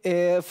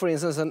 for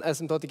instance, an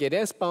asymptotic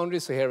ADS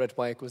boundary, so here at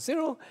y equals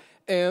 0,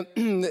 and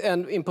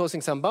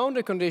imposing some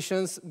boundary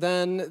conditions,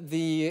 then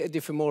the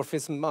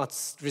diffeomorphism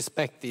must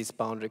respect these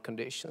boundary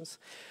conditions.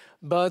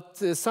 But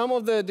some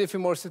of the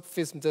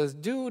diffeomorphisms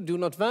that do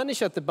not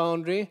vanish at the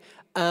boundary,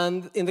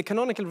 and in the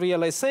canonical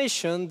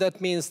realization,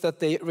 that means that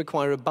they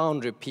require a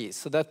boundary piece.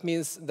 So that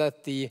means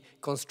that the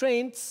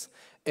constraints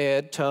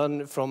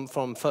turn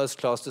from first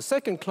class to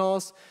second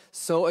class,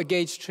 so a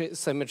gauge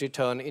symmetry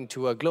turn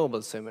into a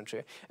global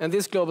symmetry. And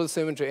this global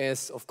symmetry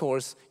is, of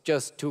course,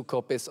 just two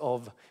copies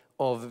of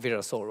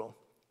Virasoro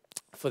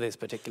for this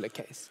particular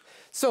case.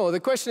 So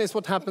the question is,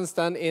 what happens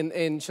then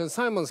in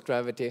Chern-Simons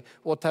gravity?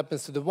 What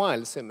happens to the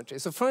Weyl symmetry?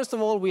 So first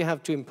of all, we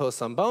have to impose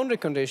some boundary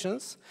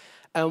conditions.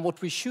 And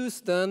what we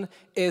choose then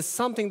is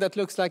something that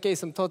looks like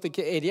asymptotic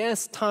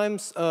ADS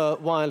times a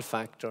Weyl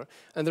factor.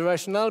 And the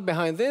rationale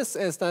behind this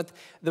is that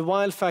the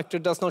Weyl factor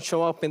does not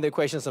show up in the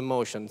equations of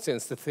motion,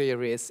 since the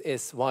theory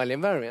is Weyl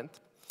invariant.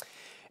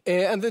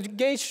 And the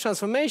gauge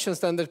transformations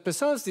then that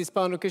preserves these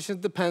boundary conditions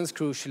depends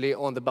crucially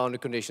on the boundary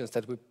conditions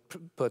that we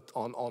put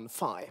on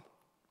phi.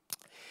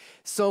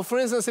 So for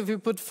instance, if we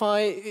put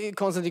phi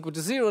constant equal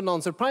to 0,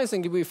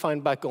 non-surprisingly, we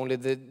find back only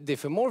that the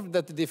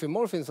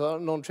diffeomorphisms are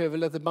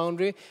non-trivial at the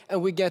boundary,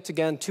 and we get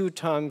again two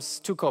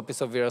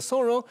copies of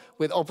Virasoro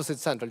with opposite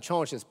central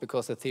charges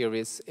because the theory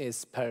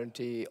is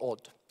parity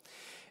odd.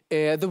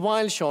 The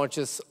wild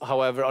charges,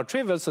 however, are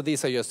trivial, so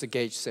these are just a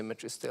gauge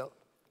symmetry still.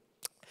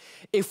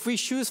 If we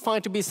choose phi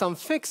to be some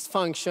fixed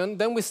function,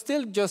 then we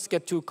still just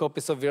get two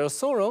copies of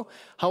Virasoro.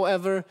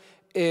 However,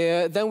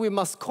 then we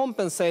must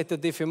compensate the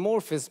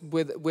diffeomorphism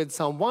with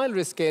some wild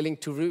rescaling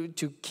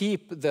to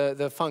keep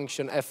the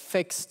function f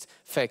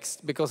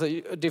fixed, because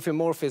a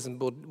diffeomorphism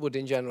would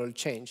in general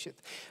change it.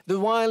 The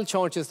wild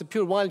charges, the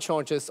pure wild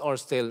charges, are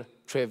still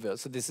trivial,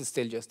 so this is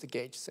still just a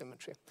gauge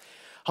symmetry.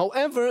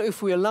 However,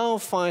 if we allow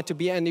phi to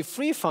be any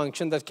free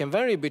function that can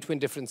vary between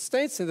different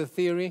states in the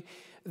theory,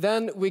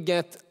 then we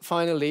get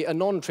finally a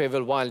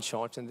non-trivial wild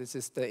charge, and this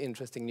is the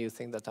interesting new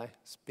thing that I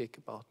speak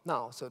about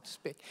now, so to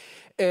speak.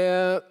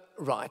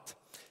 Right.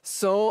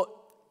 So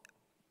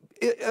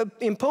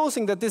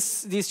imposing that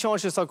these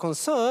charges are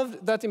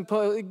conserved,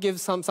 that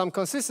gives some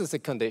consistency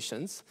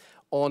conditions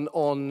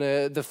on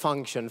the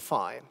function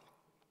phi.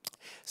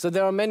 So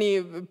there are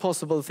many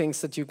possible things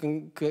that you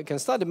can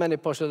study, many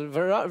partial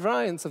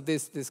variants of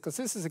these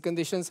consistency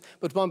conditions,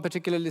 but one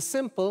particularly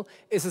simple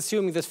is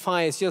assuming that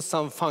phi is just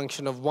some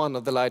function of one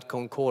of the light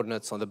cone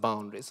coordinates on the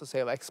boundary, so say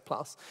of x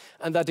plus,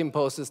 and that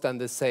imposes then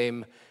the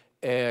same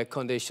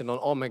condition on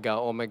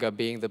omega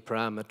being the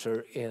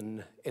parameter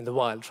in the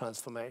wild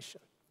transformation.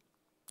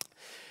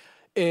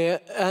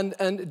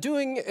 And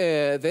doing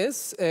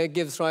this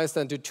gives rise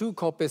then to two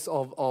copies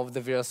of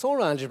the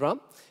Virasoro algebra.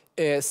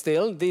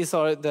 Still, these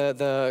are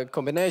the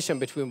combination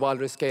between wild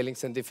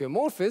rescalings and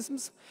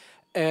diffeomorphisms,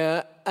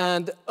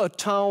 and a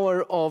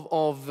tower of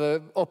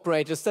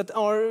operators that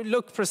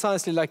look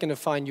precisely like an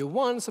affine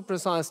U1, so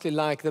precisely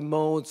like the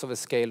modes of a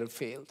scalar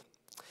field.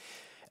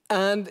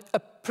 And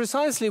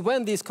precisely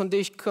when these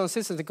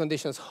consistency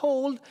conditions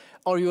hold,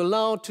 are you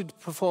allowed to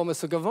perform a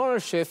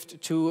Sugawara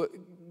shift to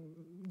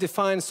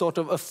define sort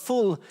of a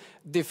full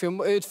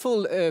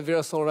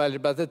Virasoro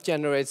algebra that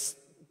generates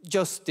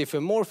just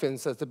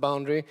diffeomorphisms at the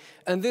boundary,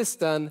 and this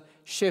then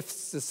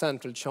shifts the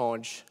central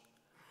charge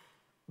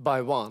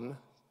by one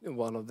in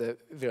one of the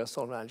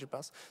Virasoro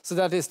algebras. So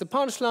that is the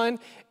punchline.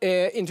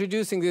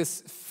 Introducing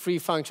this free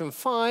function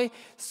phi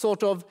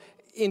sort of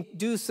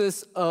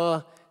induces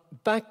a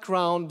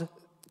background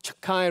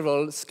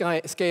chiral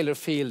scalar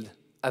field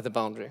at the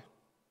boundary.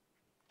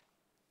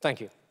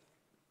 Thank you.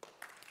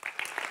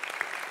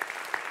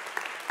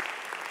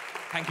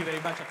 Thank you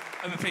very much.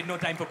 I'm afraid no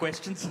time for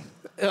questions.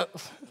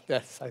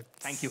 Yes.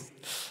 Thank you.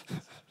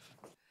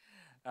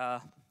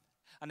 Our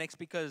next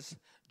speaker is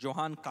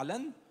Johan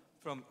Kallen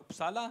from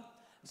Uppsala.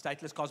 His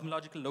title is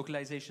Cosmological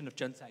Localization of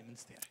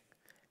Chern-Simons Theory.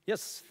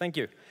 Yes, thank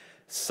you.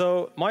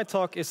 So my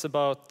talk is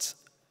about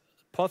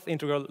path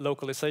integral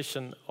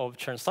localization of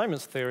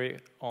Chern-Simons theory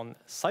on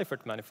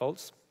Seifert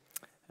manifolds.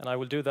 And I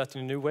will do that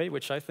in a new way,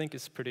 which I think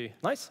is pretty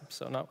nice.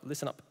 So now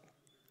listen up.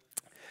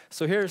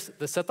 So here's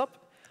the setup.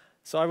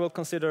 So I will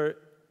consider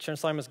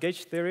Chern-Simons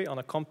gauge theory on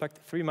a compact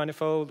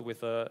three-manifold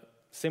with a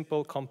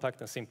simple, compact,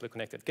 and simply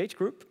connected gauge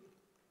group.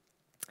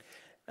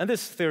 And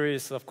this theory,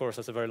 of course,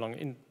 has a very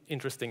long,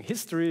 interesting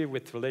history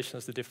with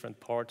relations to different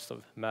parts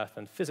of math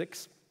and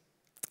physics.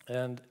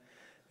 And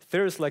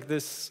theories like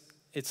this,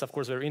 it's, of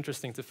course, very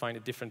interesting to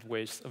find different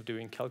ways of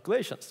doing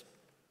calculations.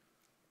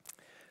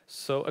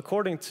 So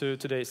according to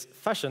today's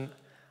fashion,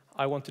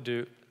 I want to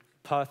do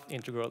path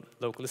integral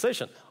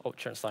localization of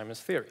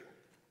Chern-Simons theory.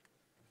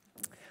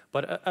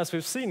 But as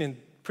we've seen in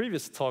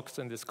previous talks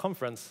in this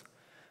conference,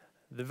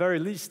 the very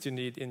least you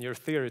need in your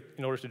theory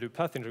in order to do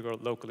path integral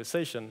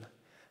localization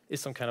is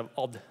some kind of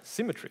odd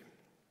symmetry.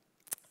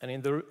 And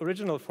in the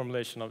original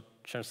formulation of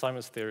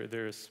Chern-Simons theory,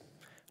 there is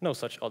no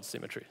such odd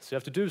symmetry. So you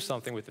have to do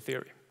something with the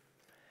theory.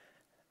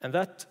 And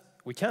that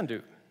we can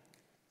do.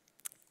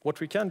 What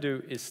we can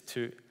do is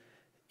to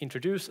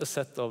introduce a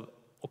set of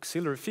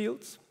auxiliary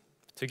fields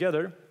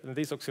together, and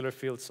these auxiliary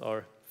fields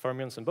are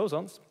fermions and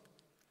bosons,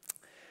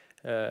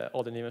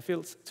 odd and even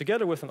fields,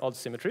 together with an odd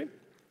symmetry,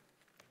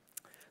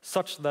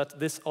 such that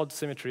this odd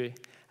symmetry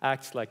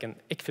acts like an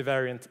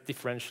equivariant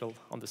differential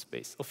on the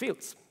space of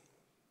fields.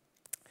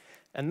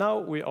 And now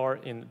we are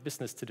in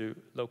business to do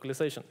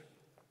localization.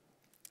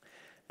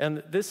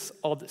 And this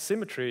odd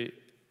symmetry,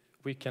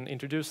 we can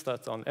introduce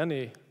that on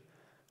any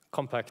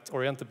compact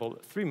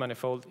orientable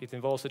three-manifold. It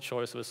involves the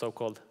choice of a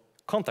so-called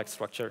contact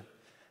structure,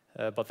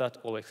 but that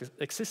always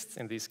exists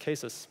in these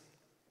cases.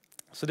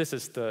 So this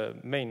is the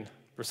main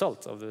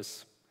result of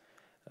this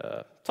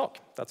talk.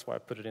 That's why I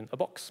put it in a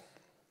box.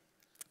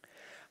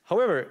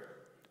 However,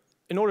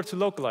 in order to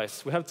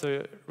localize, we have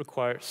to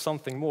require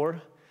something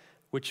more,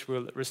 which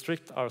will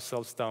restrict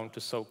ourselves down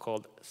to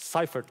so-called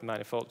Seifert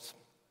manifolds.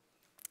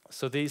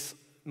 So these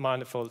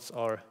manifolds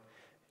are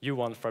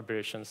U1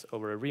 fibrations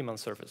over a Riemann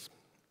surface.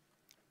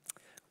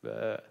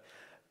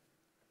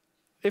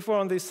 If we're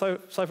on these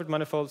Seifert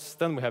manifolds,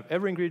 then we have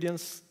every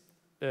ingredients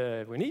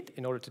we need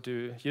in order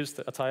to use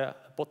the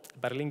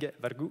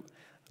Ataya-Bott-Berlinghe-Vergoux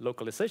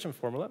localization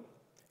formula.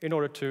 in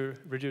order to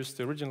reduce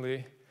the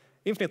originally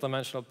infinite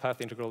dimensional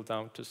path integral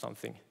down to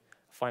something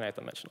finite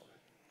dimensional.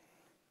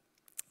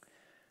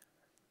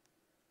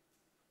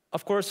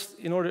 Of course,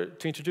 in order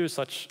to introduce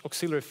such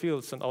auxiliary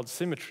fields and odd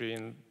symmetry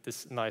in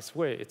this nice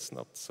way, it's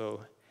not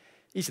so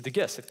easy to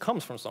guess. It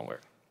comes from somewhere.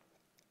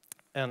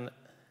 And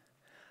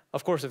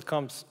of course, it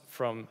comes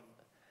from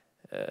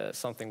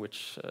something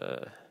which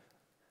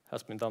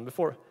has been done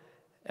before.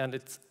 And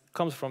it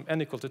comes from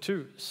n equal to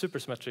 2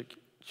 supersymmetric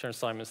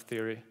Chern-Simons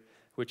theory,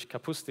 which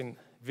Kapustin,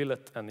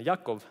 Willett, and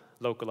Yakov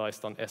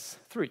localized on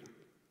S3.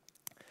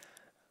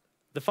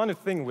 The funny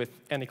thing with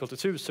n equal to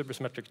 2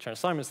 supersymmetric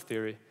Chern-Simons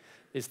theory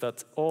is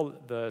that all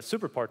the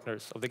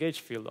superpartners of the gauge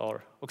field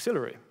are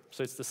auxiliary.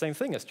 So it's the same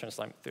thing as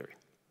Chern-Simons theory.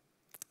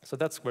 So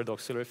that's where the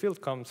auxiliary field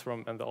comes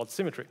from and the odd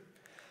symmetry.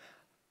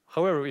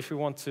 However, if we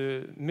want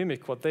to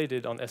mimic what they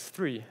did on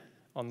S3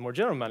 on more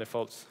general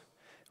manifolds,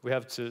 we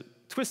have to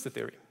twist the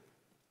theory.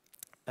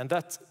 And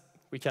that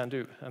we can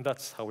do, and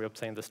that's how we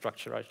obtain the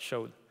structure I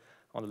showed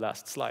on the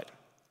last slide.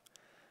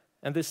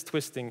 And this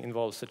twisting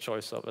involves the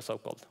choice of a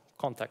so-called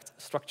contact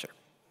structure.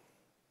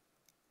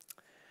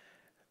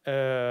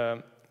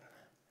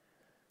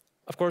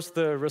 Of course,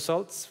 the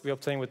results we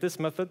obtain with this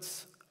method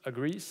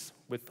agrees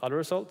with other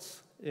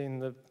results in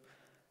the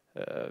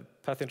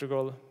path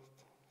integral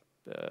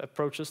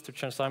approaches to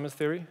Chern-Simons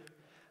theory.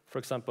 For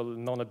example,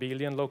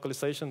 non-abelian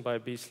localization by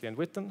Beasley and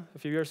Witten a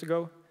few years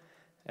ago,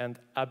 and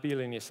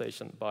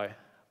abelianization by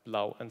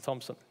Blau and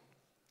Thompson.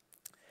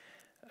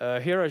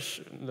 Here I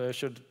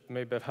should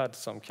maybe have had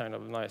some kind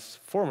of nice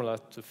formula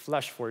to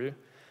flash for you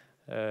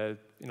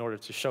in order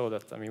to show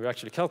that, we're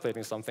actually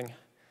calculating something.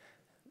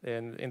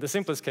 And in the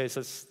simplest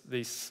cases,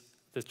 this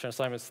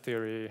Chern-Simons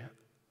theory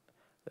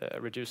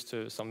reduced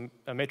to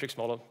a matrix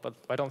model, but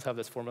I don't have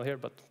this formula here,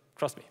 but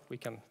trust me, we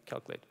can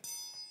calculate.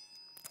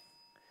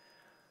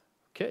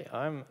 Okay,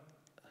 I'm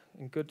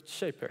in good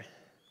shape here.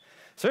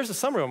 So here's a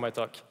summary of my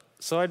talk.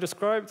 So I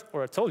described,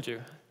 or I told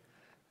you,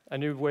 a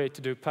new way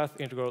to do path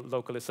integral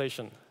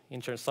localization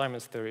in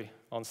Chern-Simons theory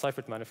on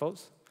Seifert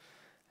manifolds.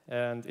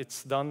 And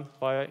it's done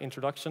by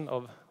introduction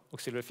of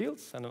auxiliary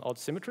fields and an odd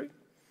symmetry.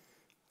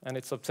 And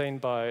it's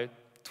obtained by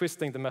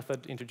twisting the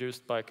method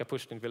introduced by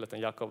Kapustin, Willett,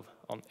 and Yakov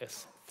on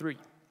S3.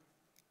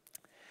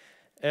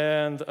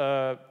 And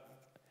a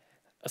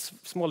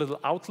small little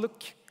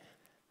outlook.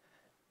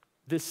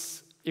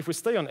 If we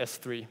stay on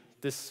S3,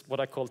 this, what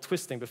I called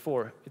twisting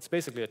before, it's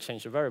basically a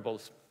change of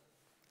variables.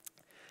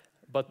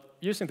 But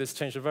using this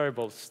change of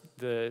variables,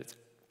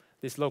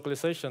 this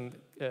localization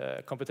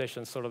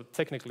computation sort of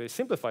technically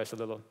simplifies a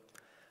little.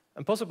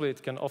 And possibly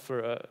it can offer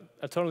an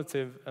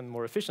alternative and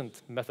more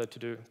efficient method to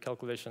do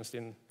calculations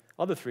in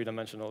other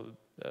three-dimensional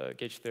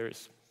gauge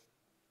theories.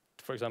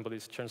 For example,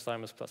 these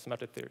Chern-Simons plus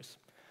symmetric theories,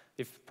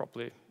 if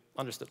properly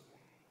understood.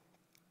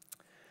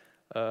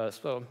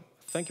 So,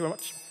 thank you very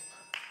much.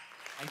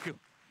 Thank you.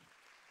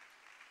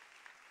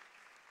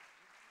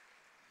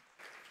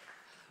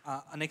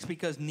 Our next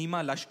speaker is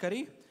Nima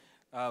Lashkari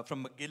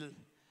from McGill,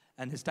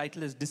 and his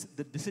title is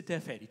The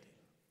Dissiter Fairy Tale.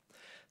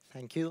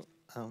 Thank you.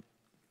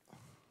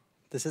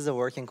 This is a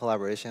work in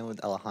collaboration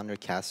with Alejandro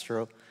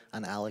Castro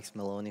and Alex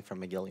Maloney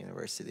from McGill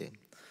University.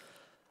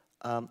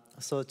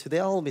 So today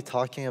I will be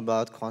talking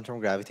about quantum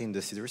gravity in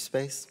de Sitter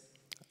space.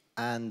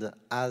 And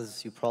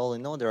as you probably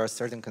know, there are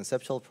certain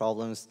conceptual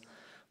problems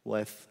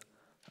with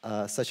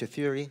such a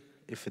theory,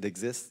 if it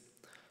exists.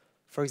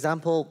 For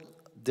example,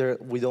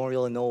 we don't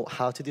really know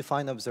how to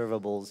define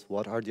observables,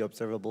 what are the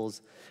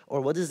observables,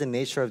 or what is the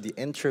nature of the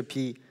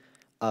entropy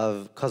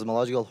of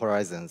cosmological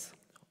horizons,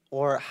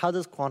 or how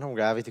does quantum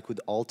gravity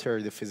could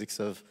alter the physics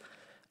of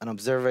an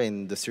observer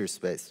in the Sitter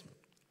space.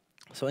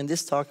 So in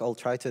this talk, I'll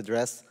try to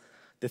address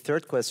the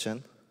third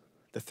question,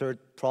 the third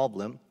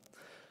problem,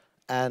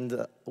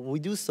 and we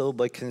do so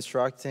by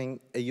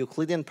constructing a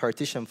Euclidean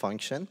partition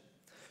function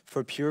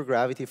for pure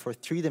gravity for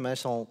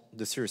three-dimensional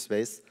de Sitter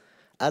space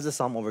as a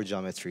sum over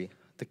geometry.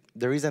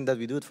 The reason that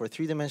we do it for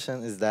 3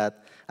 dimensions is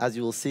that, as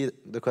you will see,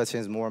 the question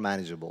is more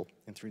manageable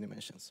in 3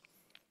 dimensions.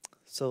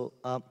 So,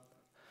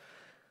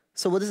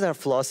 so what is our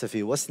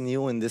philosophy? What's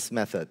new in this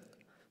method?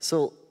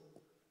 So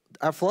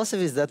our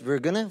philosophy is that we're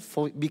going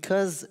to,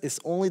 because it's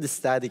only the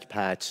static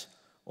patch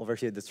over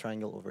here, the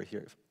triangle over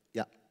here.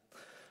 Yeah.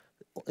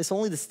 It's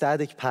only the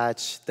static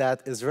patch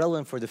that is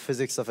relevant for the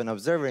physics of an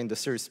observer in the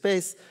Sitter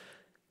space.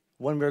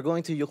 When we're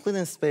going to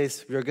Euclidean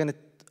space, we're going to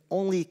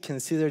only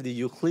consider the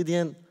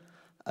Euclidean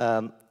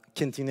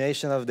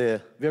continuation of we're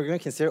going to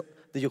consider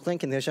the Euclidean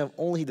continuation of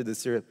only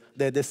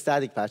the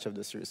static patch of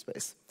the Sitter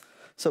space.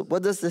 So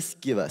what does this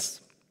give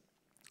us?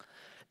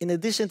 In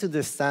addition to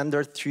the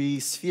standard 3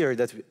 sphere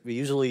that we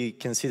usually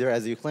consider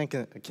as the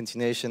Euclidean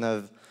continuation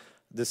of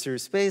the Sitter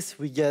space,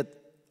 we get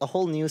a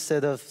whole new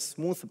set of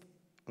smooth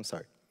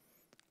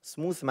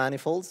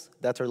manifolds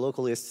that are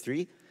locally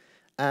S3,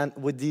 and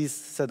with these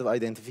set of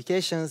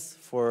identifications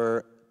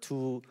for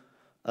 2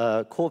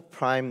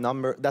 co-prime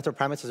number that are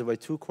parameterized by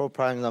 2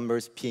 co-prime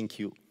numbers P and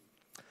Q.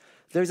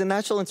 There's a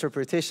natural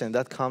interpretation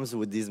that comes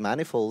with these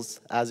manifolds.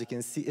 As you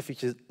can see, if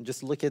you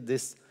just look at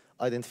this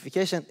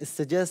identification, it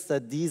suggests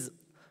that these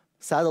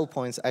saddle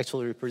points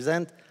actually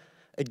represent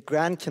a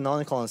grand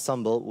canonical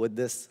ensemble with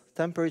this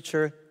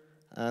temperature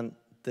and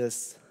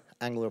this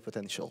angular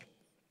potential.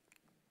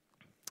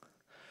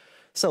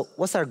 So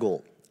what's our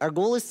goal? Our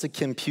goal is to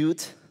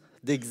compute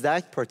the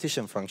exact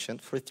partition function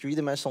for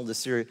three-dimensional de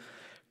Sitter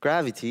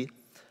gravity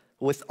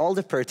with all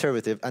the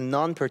perturbative and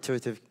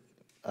non-perturbative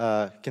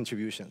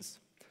contributions.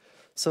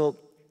 So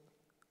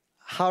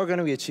how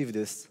are we achieve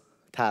this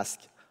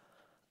task?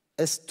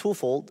 It's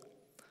twofold.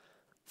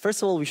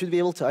 First of all, we should be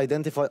able to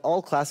identify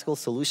all classical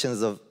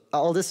solutions of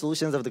all the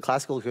solutions of the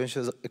classical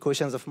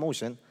equations of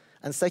motion.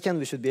 And second,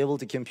 we should be able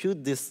to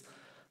compute this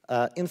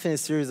infinite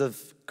series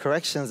of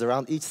corrections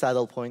around each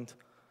saddle point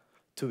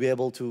to be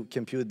able to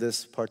compute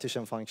this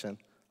partition function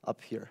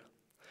up here.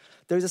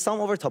 There's a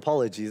sum over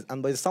topologies,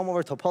 and by the sum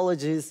over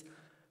topologies,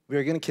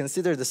 we're going to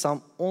consider the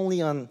sum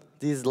only on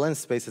these length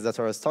spaces that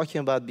I was talking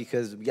about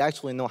because we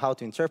actually know how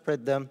to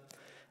interpret them,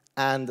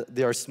 and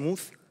they are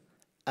smooth.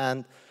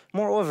 And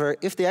moreover,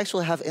 if they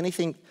actually have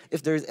anything,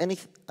 if there's any,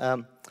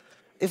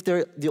 if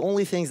they're the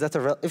only things that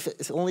are, if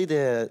it's only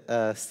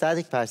the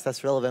static patch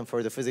that's relevant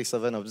for the physics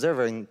of an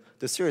observer in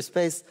the Sitter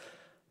space,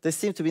 they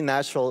seem to be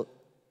natural.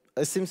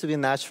 It seems to be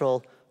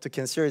natural to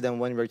consider them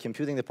when we're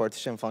computing the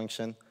partition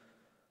function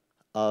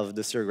of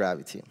the Sitter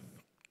gravity.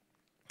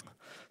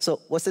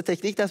 So what's the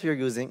technique that we're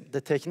using?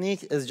 The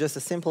technique is just a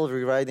simple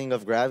rewriting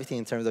of gravity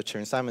in terms of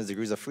Chern-Simons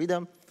degrees of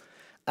freedom.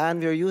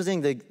 And we're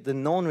using the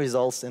known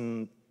results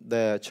in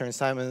the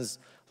Chern-Simons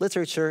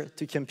literature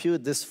to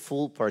compute this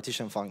full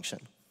partition function.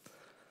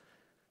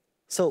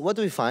 So what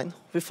do we find?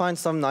 We find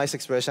some nice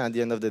expression at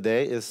the end of the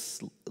day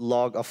is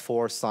log of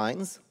 4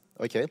 sines.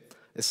 Okay,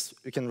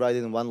 you can write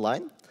it in one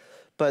line.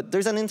 But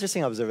there's an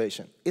interesting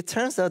observation. It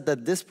turns out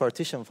that this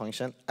partition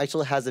function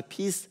actually has a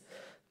piece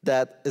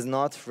that is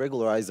not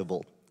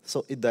regularizable.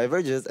 So it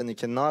diverges, and you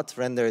cannot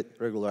render it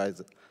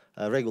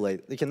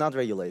you cannot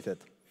regulate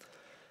it.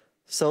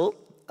 So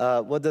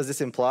what does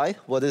this imply?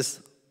 What is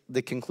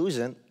the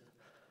conclusion?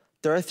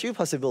 There are 3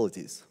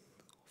 possibilities.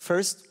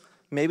 First,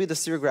 maybe the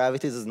Sitter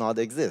gravity does not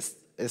exist.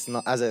 It's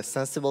not as a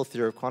sensible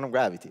theory of quantum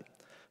gravity.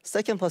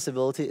 Second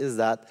possibility is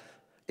that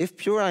if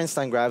pure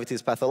Einstein gravity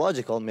is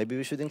pathological, maybe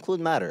we should include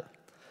matter.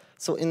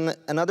 So in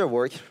another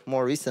work,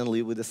 more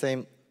recently, with the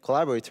same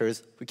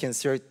collaborators, we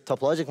considered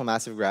topological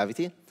massive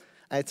gravity.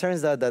 And it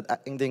turns out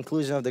that in the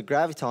inclusion of the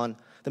graviton,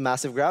 the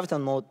massive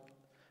graviton mode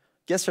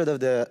gets rid of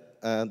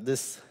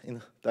this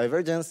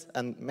divergence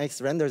and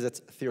renders its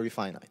theory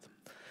finite.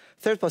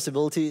 Third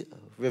possibility,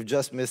 we've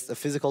just missed a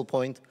physical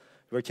point.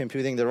 We're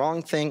computing the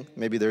wrong thing.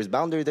 Maybe there's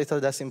boundary data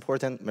that's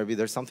important. Maybe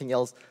there's something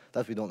else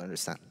that we don't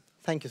understand.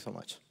 Thank you so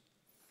much.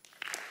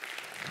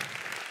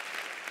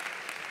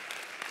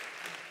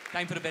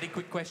 Time for a very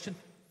quick question.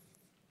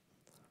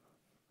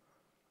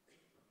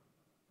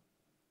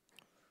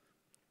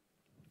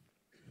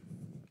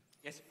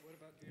 Yes? What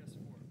about DS4?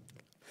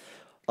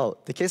 Oh,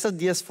 the case of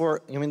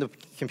DS4, you mean the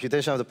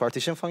computation of the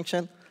partition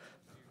function?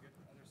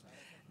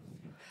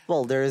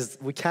 Well,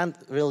 we can't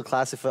really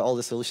classify all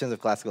the solutions of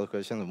classical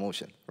equations of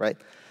motion, right?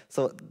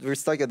 So we're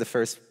stuck at the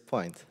first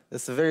point.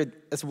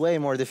 It's way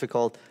more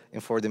difficult in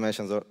 4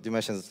 dimensions or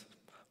dimensions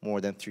more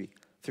than 3.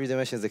 3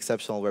 dimensions is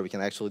exceptional where we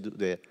can actually do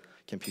the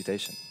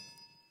computation.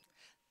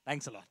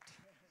 Thanks a lot.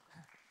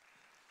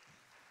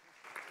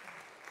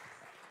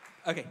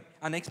 Okay,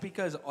 our next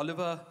speaker is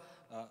Oliver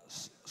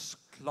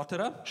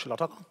Schlotterer.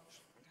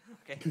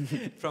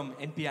 Okay, from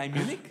NPI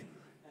Munich.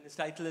 And his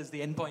title is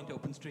The Endpoint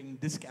Open String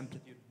Disk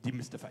Amplitude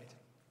Demystified.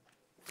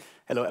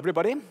 Hello,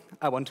 everybody.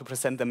 I want to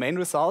present the main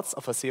results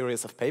of a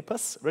series of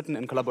papers written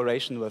in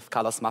collaboration with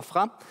Carlos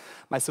Mafra,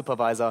 my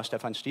supervisor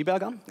Stefan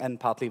Stieberger, and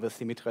partly with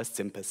Dimitris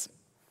Tsimpis.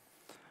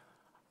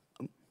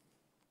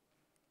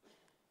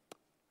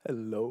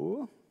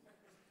 Hello?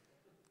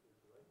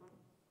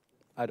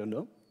 I don't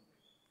know.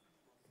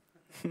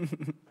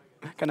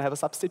 Can I have a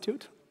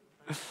substitute?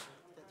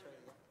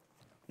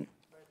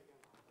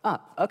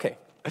 Okay.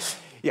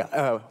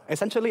 Yeah,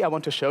 essentially I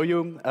want to show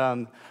you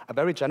a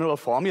very general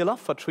formula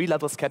for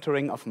tree-level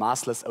scattering of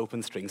massless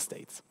open string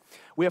states.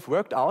 We have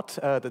worked out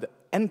the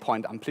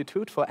endpoint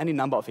amplitude for any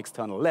number of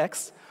external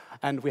legs,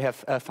 and we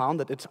have found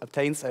that it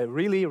obtains a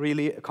really,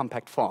 really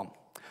compact form.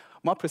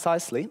 More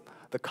precisely,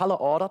 the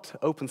color-ordered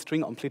open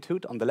string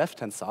amplitude on the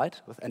left-hand side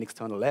with n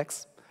external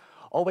legs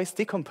always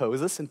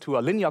decomposes into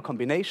a linear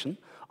combination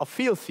of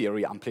field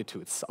theory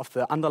amplitudes of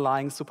the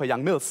underlying super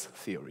Young-Mills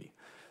theory.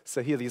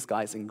 So here these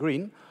guys in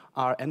green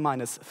are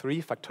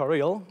n-3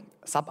 factorial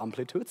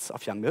sub-amplitudes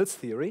of Young-Mills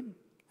theory,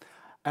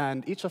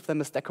 and each of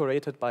them is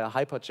decorated by a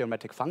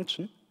hypergeometric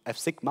function, f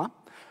sigma,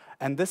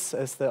 and this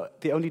is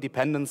the only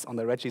dependence on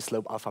the Regge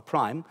slope alpha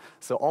prime,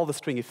 so all the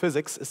stringy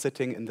physics is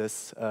sitting in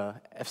this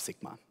f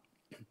sigma.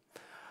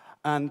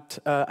 And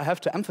I have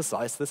to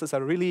emphasize this is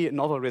a really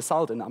novel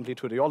result in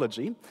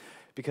amplitudiology,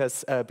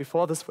 because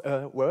before this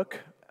work,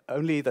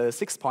 only the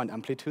 6-point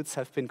amplitudes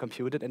have been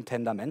computed in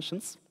 10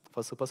 dimensions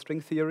for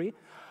superstring theory,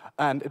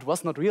 and it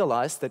was not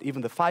realized that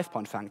even the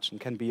 5-point function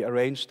can be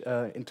arranged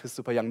into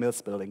super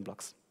Young-Mills building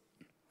blocks.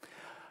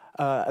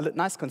 A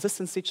nice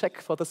consistency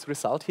check for this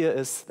result here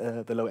is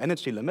the low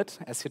energy limit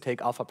as you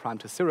take alpha prime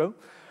to 0.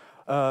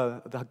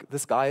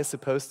 This guy is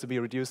supposed to be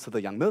reduced to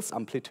the Young-Mills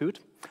amplitude.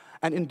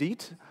 And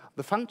indeed,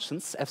 the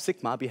functions f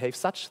sigma behave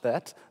such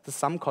that the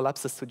sum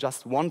collapses to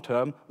just one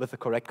term with the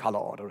correct color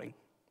ordering.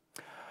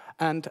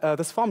 And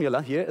this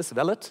formula here is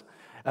valid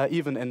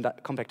even in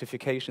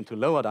compactification to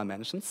lower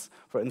dimensions.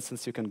 For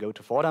instance, you can go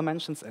to 4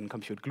 dimensions and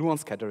compute gluon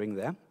scattering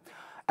there.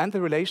 And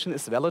the relation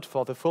is valid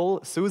for the full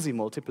SUSY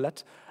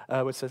multiplet,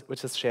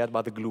 which is shared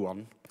by the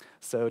gluon.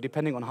 So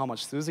depending on how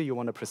much SUSY you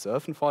want to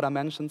preserve in 4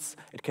 dimensions,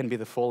 it can be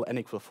the full n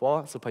equal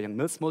 4 super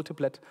Young-Mills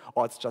multiplet,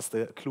 or it's just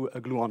a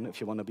gluon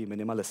if you want to be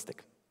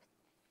minimalistic.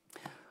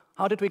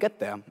 How did we get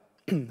there?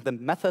 The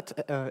method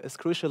is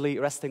crucially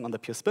resting on the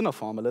pure spinor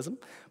formalism,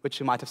 which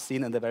you might have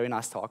seen in the very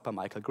nice talk by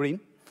Michael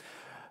Green.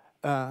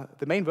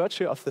 The main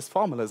virtue of this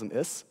formalism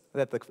is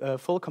that the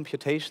full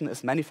computation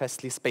is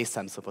manifestly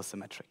space-time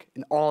supersymmetric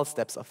in all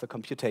steps of the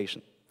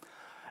computation.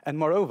 And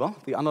moreover,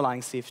 the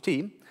underlying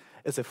CFT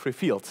is a free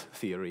field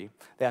theory.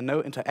 There are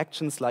no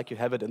interactions like you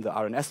have it in the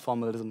RNS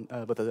formalism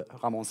with the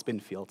Raman spin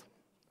field.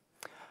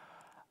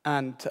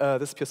 And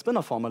this pure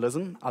spinor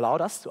formalism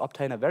allowed us to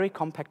obtain a very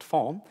compact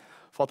form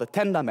for the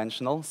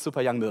 10-dimensional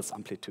super Young-Mills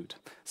amplitude.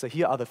 So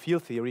here are the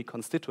field theory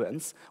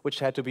constituents which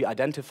had to be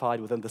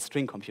identified within the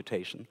string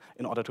computation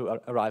in order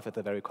to arrive at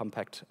the very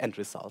compact end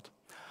result.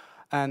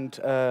 And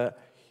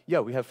yeah,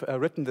 we have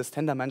written this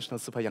 10-dimensional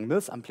super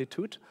Young-Mills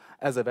amplitude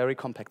as a very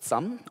compact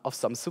sum of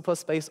some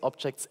superspace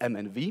objects M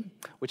and V,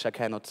 which I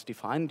cannot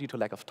define due to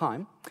lack of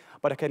time.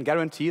 But I can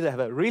guarantee they have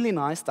a really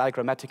nice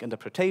diagrammatic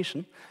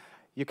interpretation.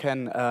 You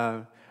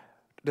can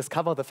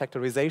discover the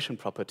factorization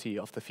property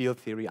of the field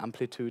theory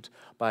amplitude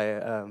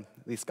by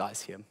these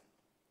guys here.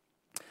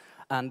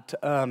 And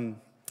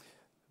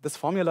this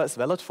formula is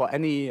valid for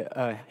any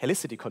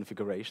helicity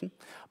configuration.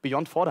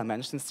 Beyond 4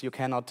 dimensions, you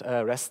cannot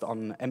rest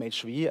on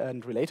MHV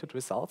and related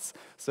results.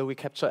 So we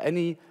capture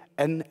any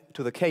n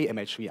to the k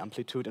MHV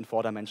amplitude in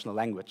 4-dimensional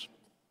language.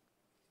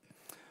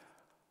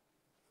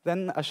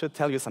 Then I should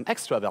tell you some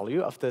extra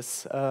value of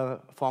this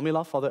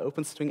formula for the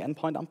open string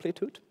endpoint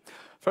amplitude.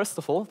 First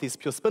of all, these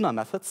pure spinor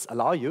methods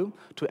allow you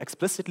to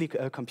explicitly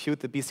compute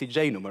the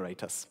BCJ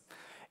numerators.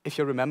 If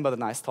you remember the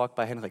nice talk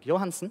by Henrik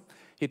Johansen,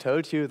 he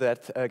told you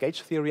that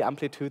gauge theory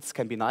amplitudes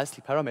can be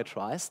nicely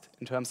parameterized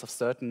in terms of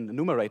certain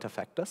numerator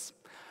factors.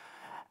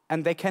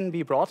 And they can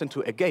be brought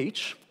into a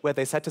gauge where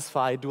they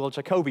satisfy dual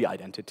Jacobi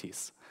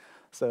identities.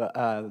 So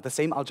the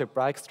same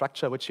algebraic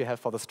structure which you have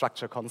for the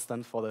structure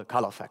constant for the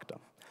color factor.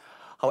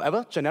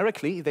 However,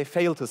 generically, they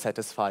fail to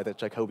satisfy the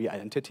Jacobi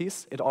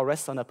identities. It all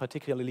rests on a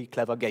particularly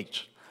clever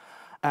gauge.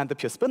 And the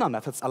pure spinor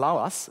methods allow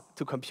us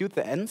to compute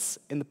the ends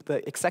in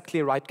the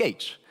exactly right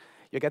gauge.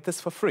 You get this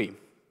for free.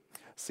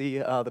 See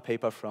the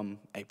paper from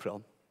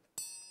April.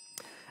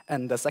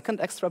 And the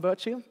second extra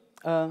virtue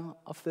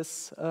of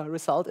this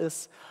result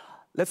is,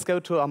 let's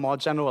go to a more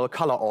general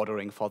color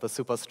ordering for the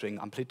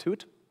superstring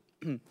amplitude.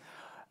 In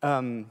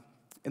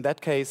that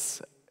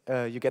case,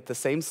 you get the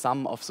same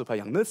sum of super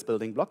Young-Mills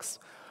building blocks,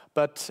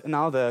 but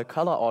now the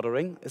color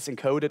ordering is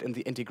encoded in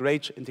the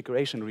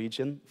integration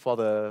region for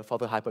the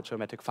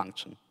hypergeometric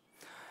function.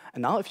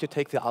 And now if you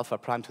take the alpha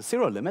prime to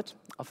 0 limit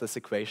of this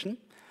equation,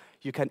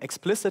 you can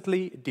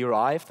explicitly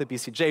derive the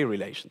BCJ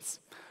relations.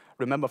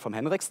 Remember from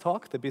Henrik's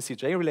talk, the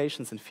BCJ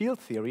relations in field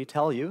theory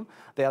tell you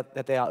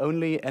that they are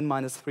only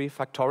n-3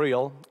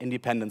 factorial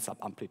independent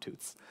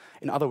subamplitudes.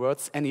 In other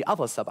words, any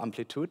other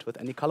subamplitude with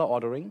any color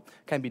ordering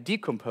can be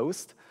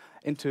decomposed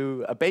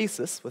into a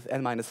basis with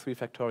n-3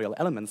 factorial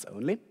elements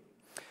only.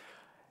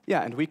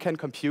 Yeah, and we can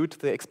compute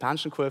the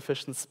expansion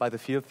coefficients by the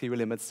field theory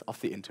limits of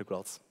the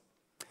integrals.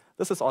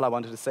 This is all I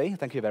wanted to say.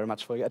 Thank you very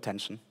much for your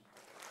attention.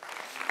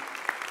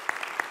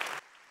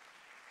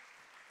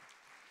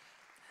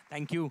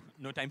 Thank you.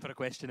 No time for a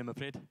question, I'm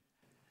afraid.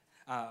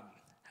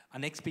 Our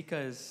next speaker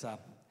is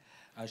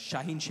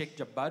Shaheen Sheikh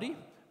Jabbari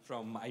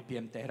from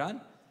IPM Tehran.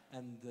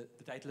 And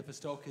the title of his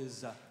talk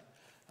is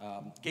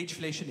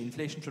Gaugeflation,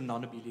 Inflation from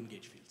Non-abelian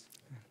Gauge Fields.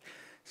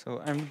 So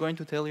I'm going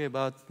to tell you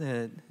about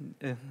a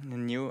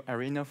new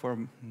arena for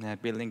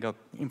building up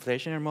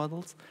inflationary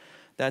models.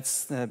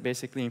 That's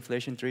basically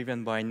inflation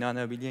driven by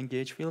non-abelian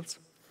gauge fields,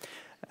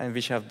 and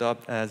which I've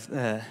dubbed as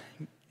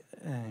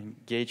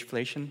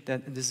gaugeflation.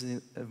 This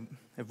is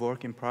a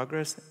work in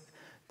progress.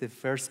 The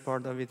first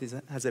part of it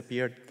has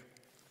appeared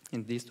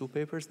in these 2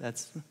 papers.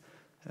 That's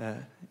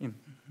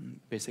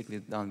basically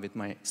done with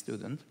my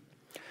student.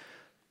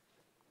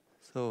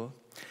 So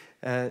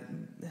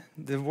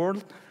the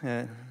world,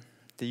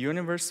 the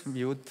universe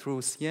viewed through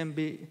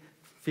CMB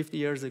 50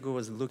 years ago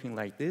was looking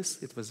like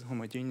this. It was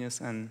homogeneous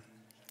and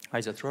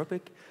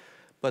isotropic.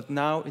 But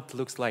now it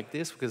looks like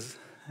this because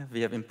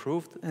we have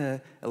improved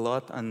a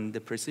lot on the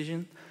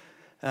precision.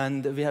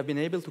 And we have been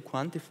able to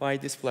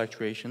quantify these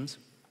fluctuations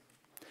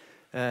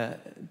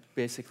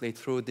basically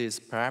through these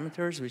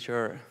parameters, which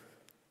are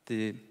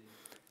the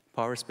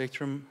power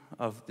spectrum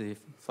of the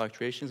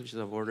fluctuations, which is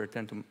of order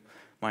 10 to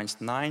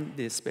 -9,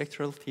 the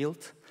spectral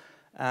tilt,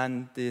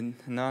 and the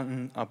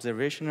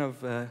non-observation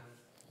of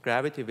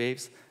gravity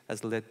waves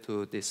has led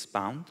to this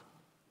bound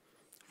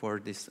for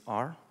this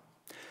R.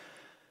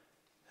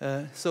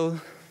 So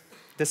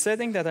the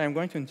setting that I'm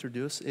going to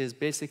introduce is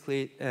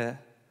basically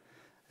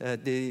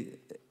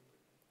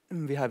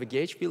we have a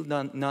gauge field,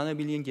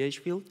 non-abelian gauge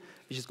field,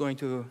 which is going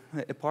to,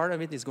 a part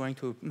of it is going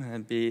to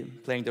be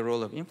playing the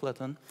role of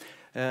inflaton.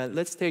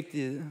 Let's take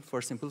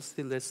for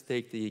simplicity, let's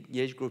take the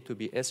gauge group to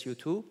be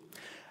SU2.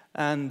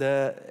 And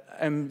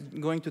I'm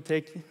going to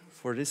take,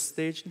 for this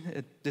stage,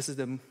 this is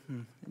the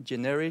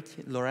generic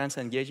Lorentz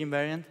and gauge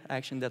invariant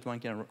action that one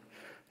can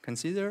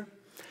consider.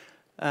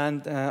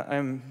 And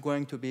I'm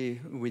going to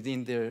be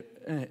within the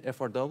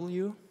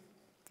FRW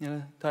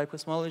type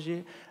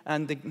cosmology.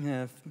 And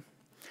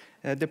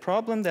the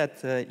problem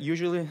that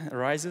usually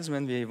arises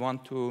when we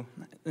want to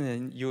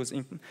use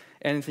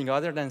anything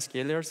other than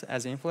scalars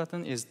as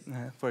inflaton is,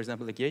 for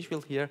example, the gauge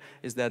field here,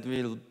 is that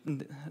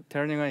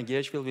turning on a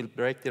gauge field will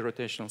break the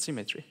rotational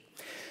symmetry.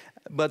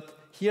 But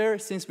here,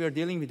 since we are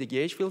dealing with the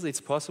gauge fields,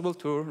 it's possible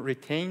to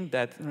retain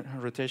that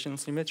rotational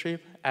symmetry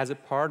as a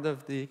part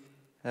of the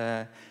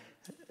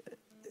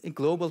a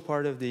global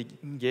part of the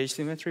gauge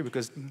symmetry,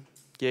 because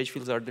gauge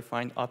fields are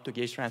defined up to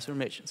gauge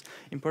transformations.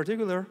 In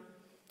particular,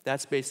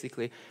 that's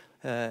basically,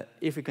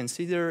 if we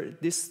consider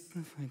this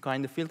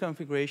kind of field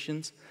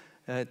configurations,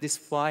 this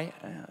phi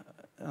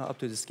up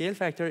to the scale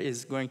factor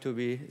is going to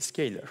be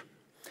scalar.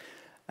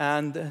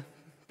 And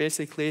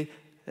basically,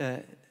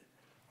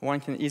 one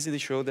can easily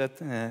show that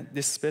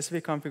this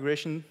specific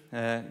configuration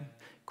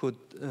could,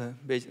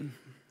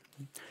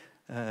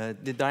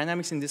 the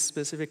dynamics in this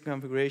specific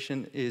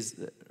configuration is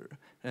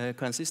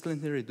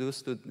consistently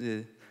reduced to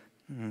the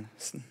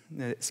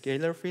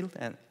scalar field,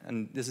 and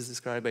this is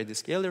described by the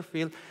scalar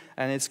field,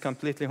 and it's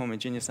completely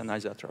homogeneous and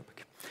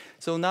isotropic.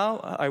 So now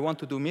I want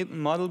to do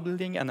model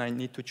building, and I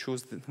need to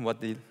choose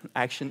what the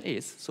action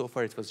is. So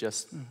far it was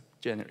just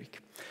generic.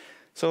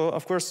 So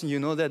of course you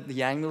know that the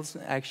Yang-Mills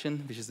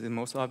action, which is the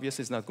most obvious,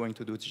 is not going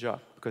to do its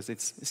job because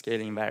it's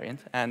scaling invariant,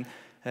 and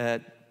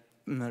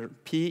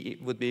P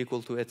would be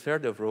equal to a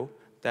third of rho.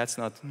 That's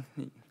not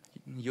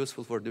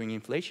useful for doing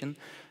inflation.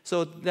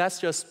 So that's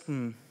just,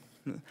 we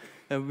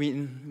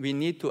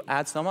need to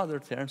add some other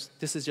terms.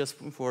 This is just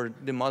for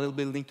the model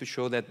building to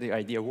show that the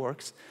idea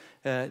works.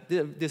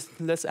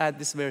 Let's add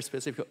this very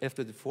specific f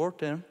to the 4th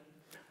term.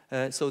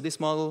 So this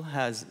model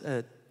has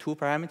two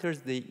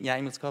parameters, the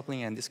Yang-Mills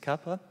coupling and this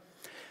kappa.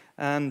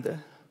 And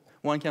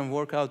one can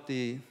work out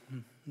the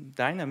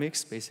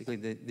dynamics. Basically,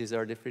 these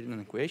are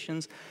different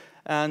equations.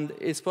 And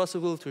it's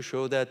possible to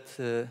show that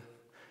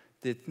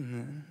the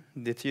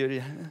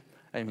theory,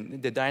 I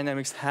mean, the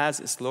dynamics has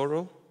a slow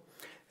roll.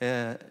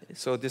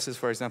 So this is,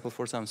 for example,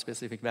 for some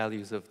specific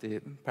values of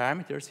the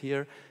parameters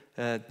here.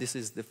 This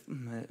is the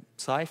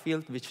psi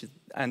field,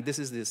 and this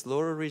is the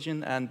slower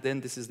region, and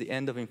then this is the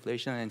end of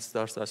inflation, and it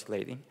starts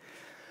oscillating.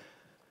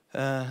 We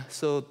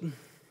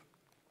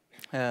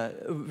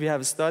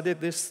have studied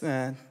this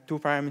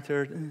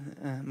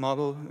two-parameter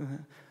model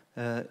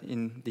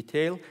in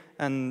detail,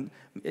 and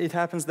it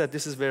happens that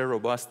this is very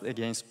robust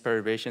against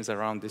perturbations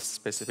around this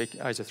specific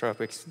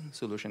isotropic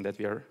solution that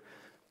we are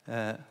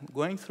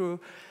going through.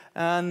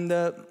 And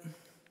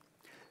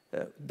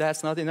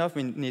that's not enough.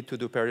 We need to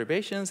do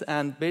perturbations,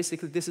 and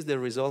basically this is the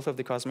result of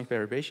the cosmic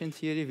perturbation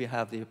theory. We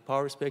have the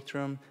power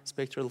spectrum,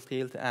 spectral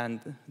tilt, and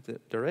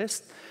the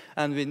rest.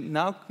 And we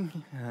now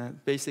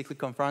basically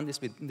confront this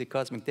with the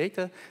cosmic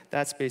data.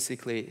 That's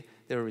basically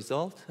the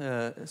result.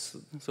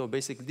 So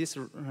basically this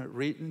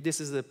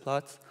is the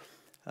plot.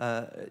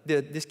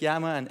 This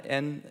gamma and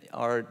n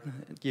are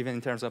given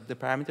in terms of the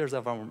parameters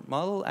of our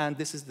model, and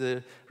this is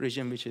the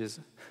region which is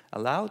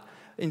allowed.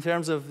 In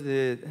terms of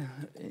the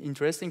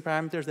interesting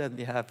parameters that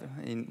we have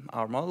in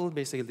our model,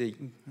 basically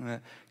the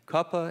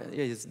kappa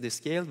is the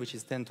scale, which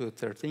is 10 to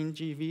 13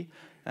 GeV,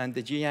 and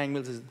the G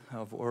angle is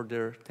of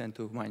order 10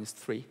 to minus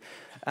 3.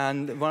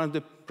 And one of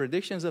the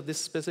predictions of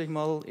this specific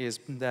model is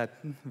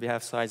that we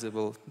have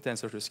sizable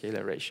tensor to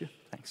scalar ratio.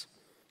 Thanks.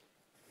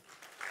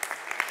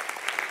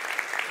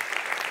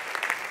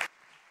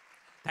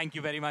 Thank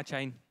you very much,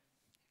 Ayn.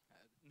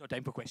 No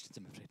time for questions,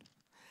 I'm afraid.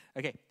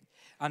 Okay.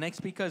 Our next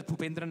speaker is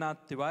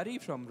Bhupendranath Tiwari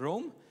from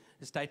Rome.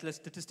 His title is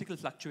Statistical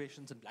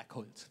Fluctuations in Black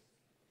Holes.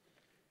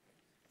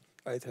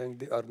 I thank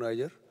the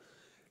organizer.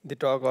 The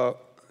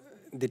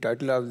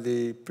title of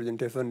the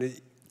presentation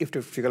is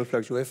Statistical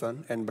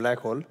Fluctuation and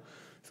Black Hole.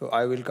 So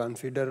I will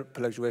consider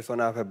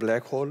fluctuation of a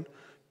black hole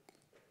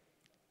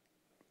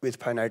with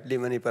finitely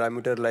many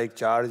parameters like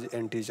charge,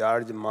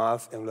 anti-charge,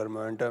 mass, angular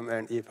momentum,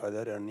 and if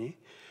other any.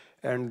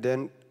 And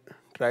then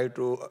try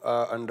to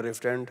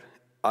understand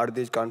are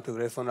these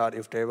configurations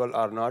are stable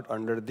or not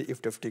under the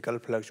statistical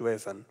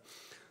fluctuation.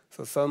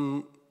 So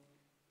some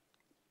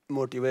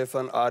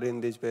motivation are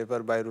in this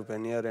paper by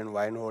Rupenier and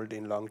Weinhold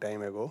in long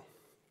time ago.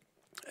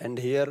 And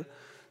here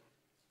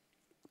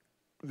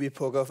we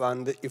focus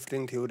on the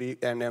string theory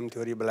and M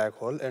theory black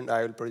hole, and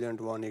I will present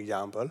one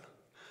example.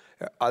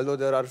 Although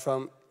there are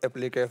some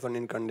application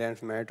in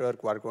condensed matter,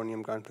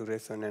 quarkonium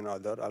configuration, and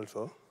other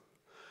also.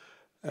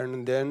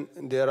 And then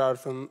there are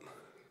some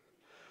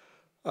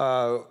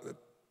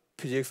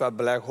physics of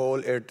black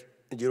hole at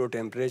 0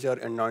 temperature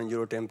and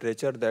non-zero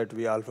temperature that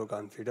we also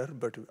consider,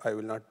 but I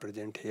will not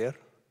present here.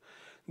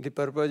 The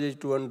purpose is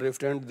to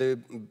understand the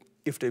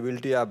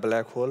stability of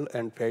black hole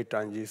and phase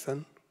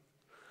transition.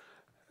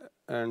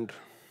 And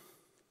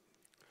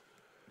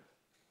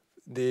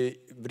the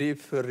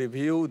brief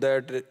review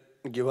that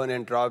given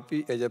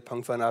entropy as a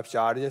function of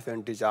charges,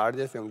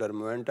 anti-charges, angular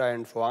momenta,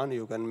 and so on,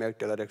 you can make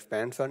Taylor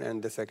expansion.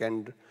 And the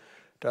second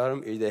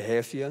term is a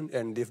Hessian,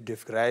 and this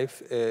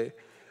describes a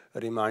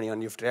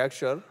Riemannian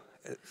structure.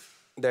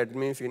 That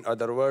means, in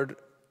other words,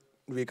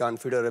 we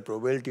consider a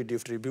probability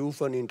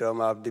distribution in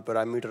terms of the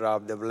parameter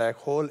of the black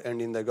hole,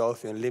 and in the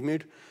Gaussian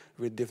limit,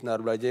 with this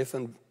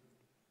normalization,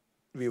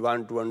 we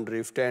want to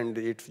understand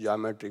its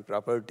geometric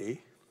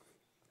property.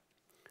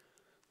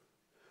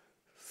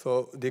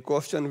 So the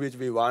question which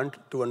we want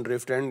to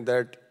understand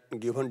that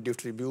given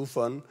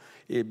distribution,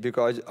 is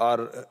because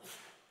our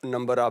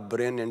number of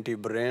brane,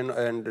 anti-brane,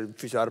 and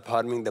which are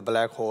forming the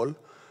black hole,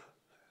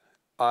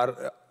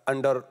 are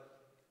under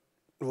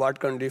what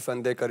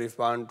condition they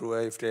correspond to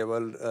a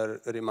stable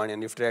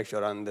Riemannian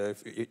structure on the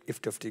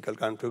statistical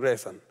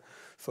configuration.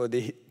 So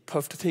the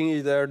first thing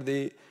is that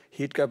the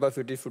heat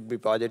capacity should be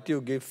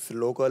positive, gives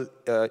local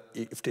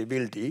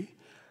stability,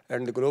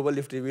 and the global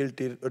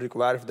stability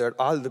requires that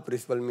all the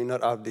principal minor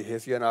of the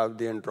Hessian of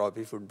the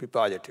entropy should be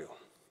positive.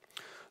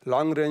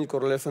 Long-range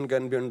correlation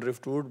can be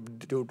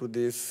understood due to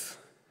this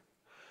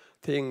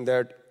thing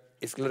that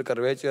scalar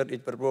curvature is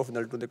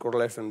proportional to the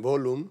correlation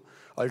volume.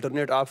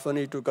 Alternate option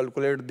is to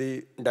calculate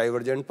the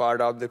divergent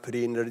part of the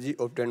free energy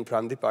obtained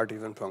from the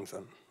partition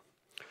function.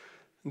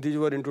 These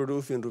were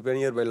introduced in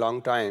Rupenier by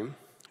long time,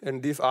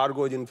 and this R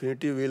goes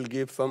infinity will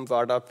give some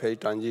sort of phase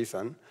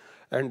transition.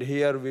 And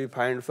here we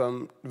find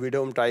some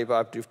Vidom type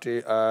of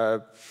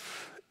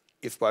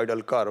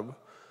spiral curve.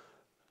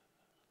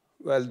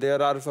 Well, there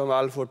are some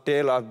also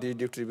tail of the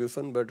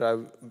distribution,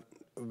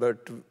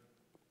 but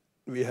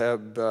we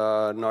have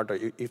not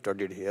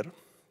studied here.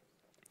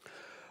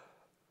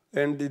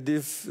 And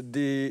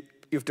the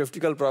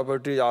statistical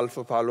properties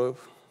also follow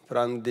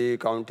from the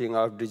counting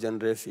of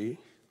degeneracy.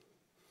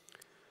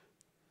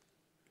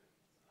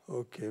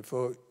 Okay,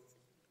 so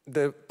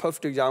the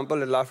first example,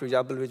 the last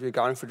example, which we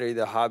consider is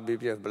the half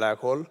BPF black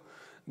hole.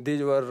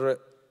 These were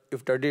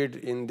studied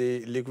in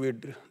the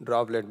liquid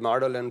droplet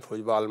model and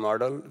football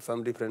model.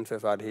 Some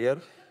differences are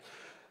here.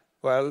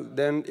 Well,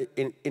 then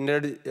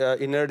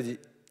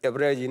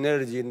average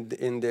energy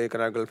in the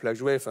canonical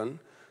fluctuation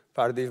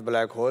for this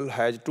black hole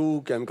has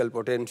two chemical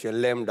potential,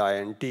 lambda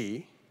and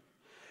T.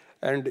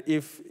 And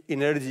if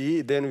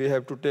energy, then we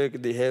have to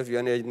take the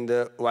Hessian as in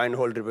the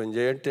Weinhold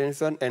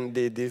representation, and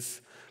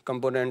this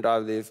component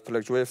of this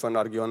fluctuation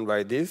are given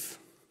by this.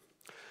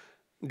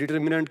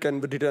 Determinant can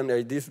be written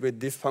as this with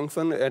this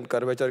function, and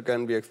curvature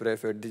can be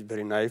expressed as this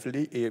very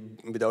nicely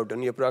without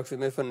any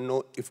approximation,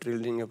 no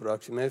if-drilling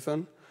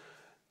approximation.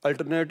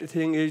 Alternate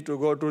thing is to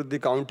go to the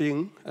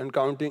counting, and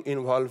counting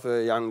involves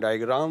a Young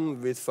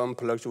diagram with some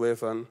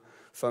fluctuation,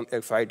 some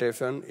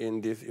excitation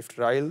in this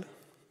trial,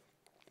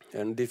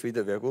 and this is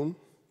the vacuum.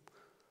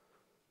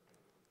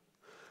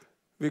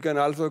 We can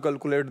also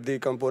calculate the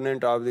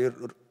component of the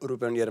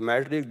Rupenier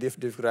matrix. This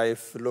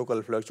describes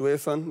local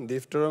fluctuation.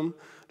 This term,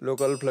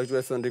 local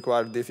fluctuation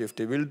requires this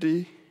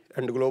stability,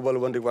 and global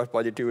one requires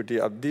positivity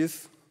of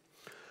this.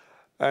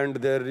 And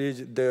there is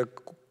the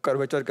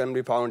curvature can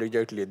be found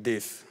exactly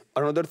this.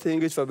 Another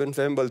thing is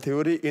sub-ensemble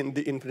theory. In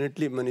the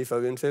infinitely many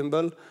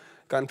sub-ensemble,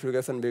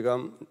 configuration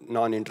become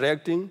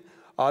non-interacting.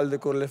 All the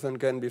correlation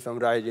can be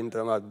summarized in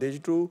terms of these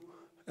two.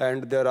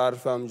 And there are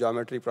some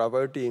geometric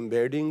property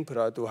embedding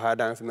to high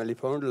dimensionally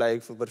found,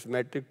 like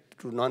supersymmetric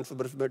to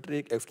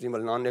non-supersymmetric,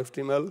 extremal,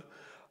 non-extremal.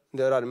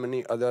 There are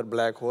many other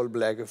black hole,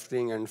 black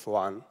string, and so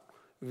on.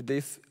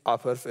 This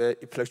offers a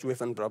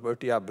fluctuation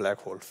property of black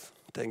holes.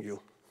 Thank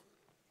you.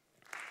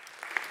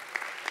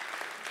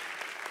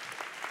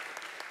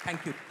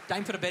 Thank you.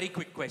 Time for a very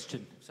quick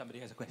question. Somebody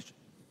has a question.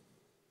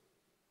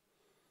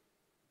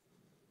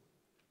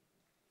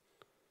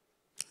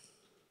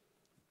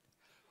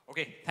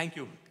 Okay, thank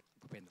you.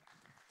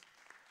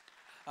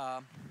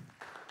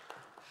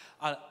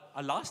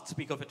 Our last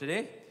speaker for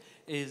today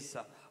is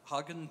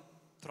Hagen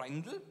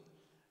Treindl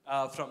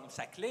from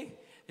Saclay.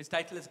 His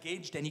title is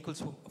Gauged N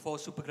equals 4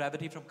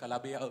 Supergravity from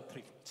Calabi-Yau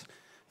 3 foot.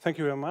 Thank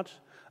you very much.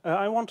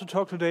 I want to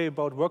talk today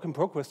about work in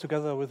progress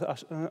together with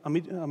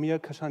Amir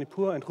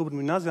Kashanipur and Ruben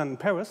Minazian in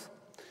Paris.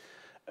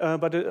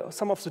 But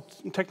some of the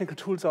technical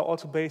tools are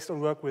also based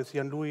on work with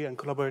Jan Louis and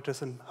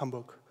collaborators in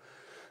Hamburg.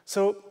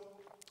 So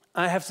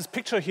I have this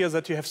picture here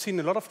that you have seen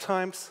a lot of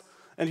times,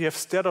 and you have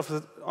stared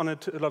on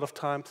it a lot of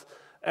times.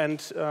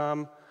 And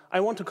I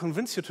want to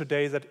convince you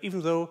today that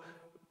even though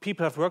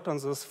people have worked on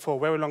this for a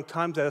very long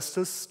time, there are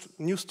still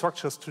new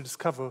structures to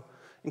discover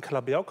in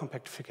Calabi-Yau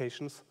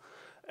compactifications.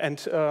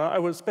 And I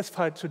will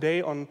specify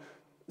today on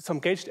some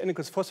gauged N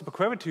equals 4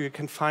 supergravity you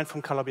can find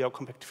from Calabi-Yau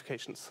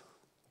compactifications.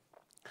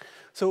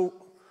 So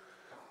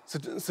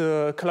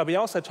the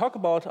Calabi-Yaus I talk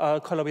about are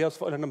Calabi-Yaus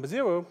for Euler number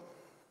 0.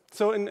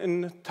 So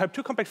in type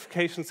 2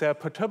 compactifications, there are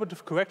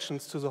perturbative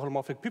corrections to the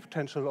holomorphic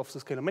p-potential of the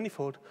scalar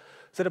manifold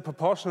that are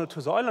proportional to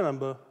the Euler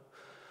number.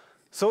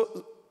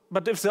 So,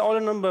 but if the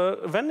Euler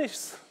number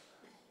vanishes,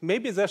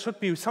 maybe there should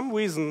be some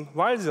reason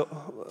why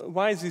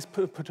these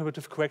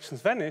perturbative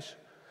corrections vanish.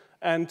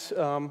 And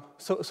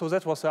so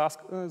that was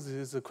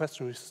the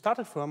question we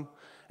started from.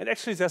 And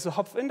actually, there's a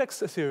Hopf index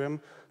theorem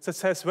that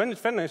says when it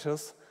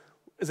vanishes,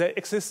 there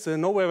exists a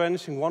nowhere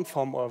vanishing one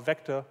form or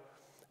vector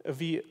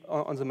V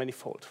on the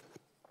manifold.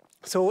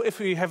 So if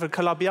we have a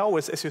Calabi-Yau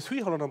with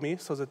SU3 holonomy,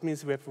 so that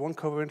means we have one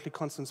covariantly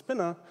constant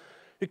spinor,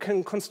 you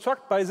can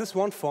construct by this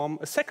one form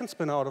a second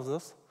spinor out of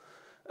this,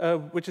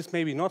 which is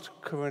maybe not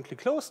covariantly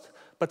closed,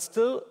 but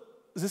still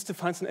this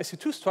defines an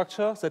SU2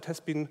 structure that has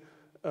been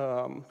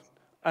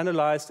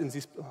analyzed in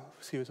this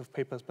series of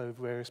papers by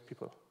various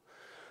people.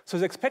 So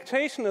the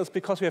expectation is,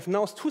 because we have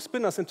now two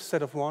spinors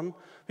instead of one,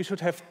 we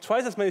should have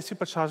twice as many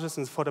supercharges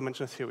in the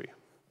four-dimensional theory.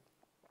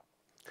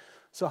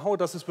 So how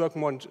does this work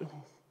more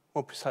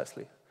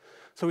precisely?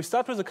 So we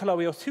start with the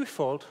Calabi-Yau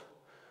threefold,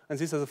 and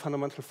these are the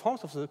fundamental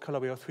forms of the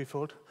Calabi-Yau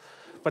threefold.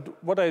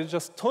 But what I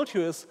just told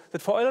you is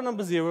that for Euler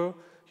number 0,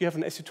 you have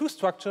an SU2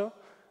 structure,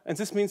 and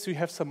this means we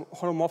have some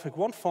holomorphic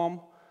one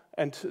form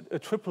and a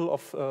triple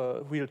of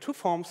real two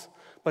forms,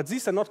 but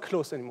these are not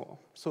closed anymore.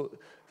 So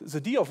the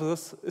D of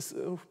this is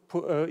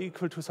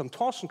equal to some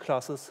torsion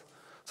classes.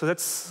 So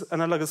that's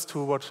analogous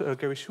to what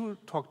Gary Shu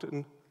talked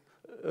in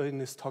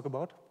his talk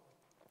about.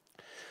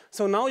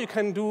 So now you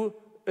can do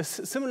a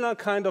similar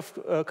kind of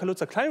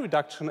Kaluza-Klein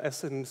reduction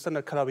as in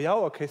standard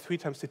Calabi-Yau, okay, 3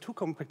 times D2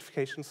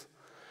 compactifications.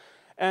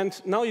 And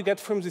now you get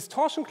from this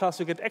torsion class,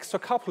 you get extra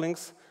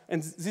couplings,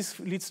 and this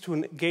leads to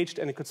an gauged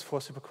n equals 4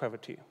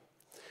 supergravity.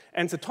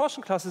 And the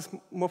torsion classes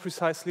more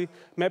precisely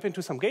map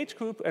into some gauge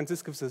group, and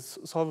this gives a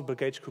solvable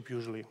gauge group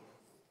usually.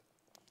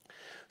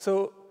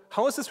 So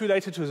how is this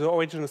related to the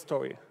original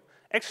story?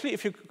 Actually,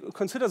 if you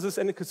consider this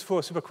n equals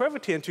 4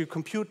 supergravity and you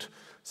compute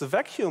the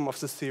vacuum of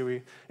this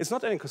theory, it's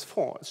not n equals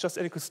 4, it's just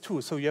n equals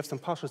 2, so you have some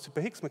partial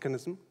super Higgs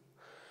mechanism.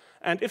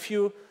 And if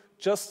you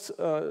just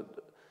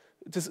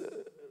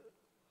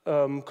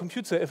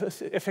compute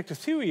the effective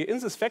theory in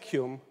this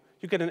vacuum,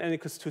 you get an n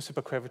equals 2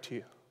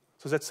 supergravity.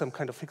 So that's some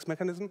kind of Higgs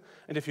mechanism.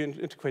 And if you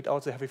integrate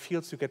out the heavy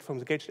fields, you get from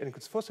the gauged n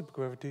equals 4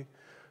 supergravity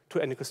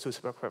to n equals 2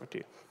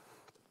 supergravity.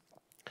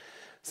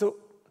 So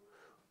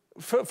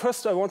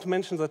first, I want to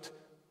mention that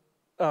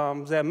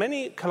there are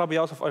many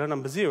Calabi-Yaus of Euler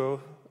number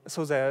 0,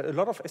 so there are a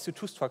lot of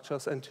SU2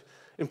 structures, and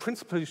in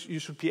principle, you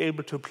should be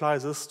able to apply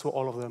this to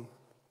all of them.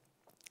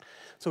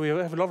 So we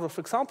have a lot of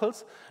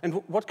examples,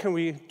 and what can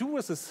we do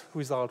with this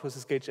result, with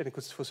this gauged n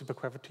equals 4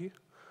 supergravity?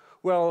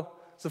 Well,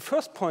 the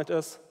first point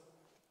is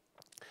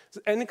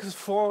the n equals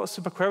 4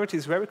 supergravity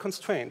is very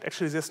constrained.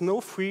 Actually, there's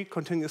no free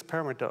continuous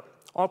parameter.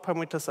 All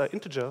parameters are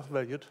integer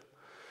valued.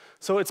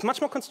 So it's much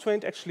more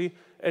constrained, actually,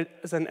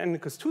 than n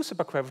equals 2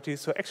 supergravity.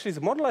 So actually,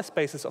 the moduli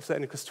spaces of the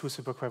n equals 2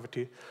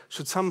 supergravity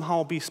should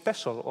somehow be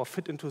special or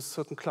fit into a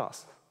certain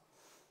class.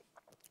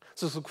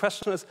 So the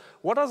question is,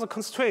 what are the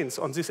constraints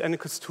on these n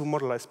equals 2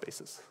 moduli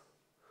spaces?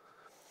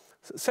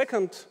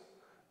 Second,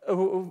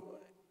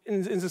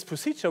 in this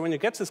procedure, when you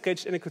get this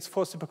gauged n equals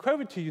 4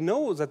 supergravity, you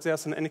know that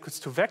there's an n equals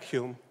 2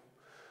 vacuum.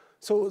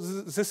 So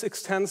this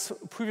extends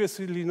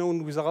previously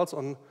known results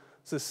on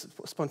this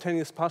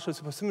spontaneous partial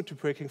supersymmetry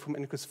breaking from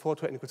n equals 4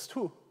 to n equals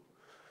 2.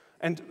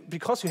 And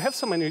because you have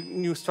so many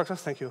new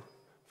structures, thank you,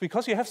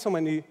 because you have so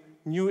many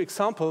new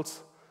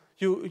examples,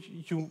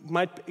 you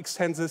might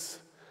extend this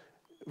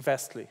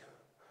vastly.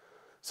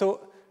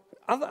 So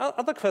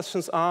other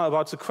questions are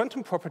about the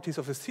quantum properties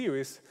of the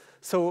series.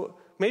 So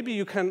maybe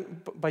you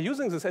can, by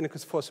using this n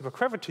equals 4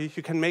 supergravity,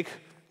 you can make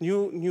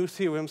new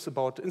theorems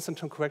about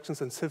instanton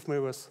corrections and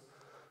self-mirrors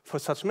for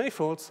such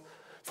manifolds.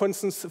 For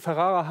instance,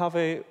 Ferrara,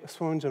 Harvey,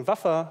 Swaminga, and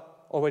Waffer,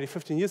 already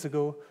 15 years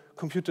ago,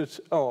 computed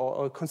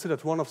or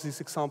considered one of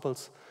these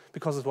examples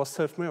because it was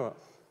self-mirror.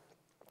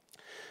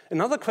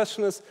 Another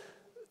question is,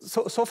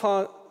 so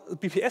far, the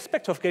BP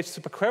aspect of gauged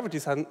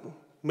supergravities are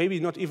maybe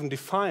not even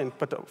defined,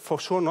 but for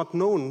sure not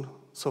known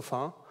so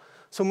far.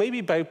 So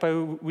maybe by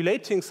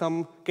relating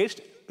some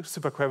gauged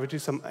supergravity,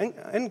 some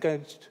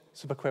n-gauged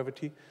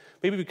supergravity,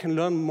 maybe we can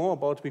learn more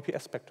about BP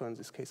spectra in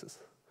these cases.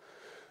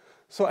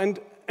 So,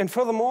 and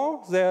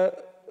furthermore, there are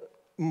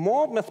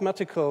more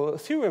mathematical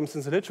theorems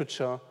in the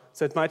literature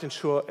that might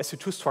ensure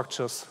SU2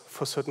 structures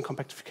for certain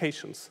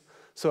compactifications.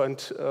 So, and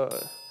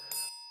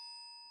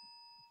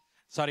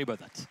sorry about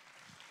that.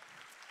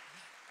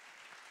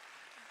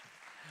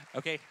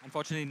 Okay,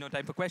 unfortunately, no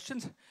time for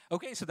questions.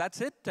 Okay, so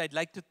that's it. I'd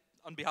like to,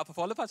 on behalf of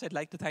all of us, I'd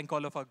like to thank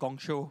all of our Gong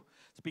Show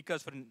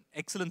speakers for an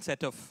excellent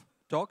set of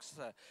talks.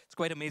 It's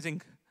quite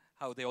amazing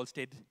how they all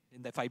stayed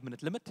in their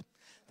 5-minute limit.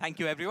 Thank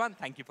you, everyone.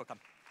 Thank you for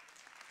coming.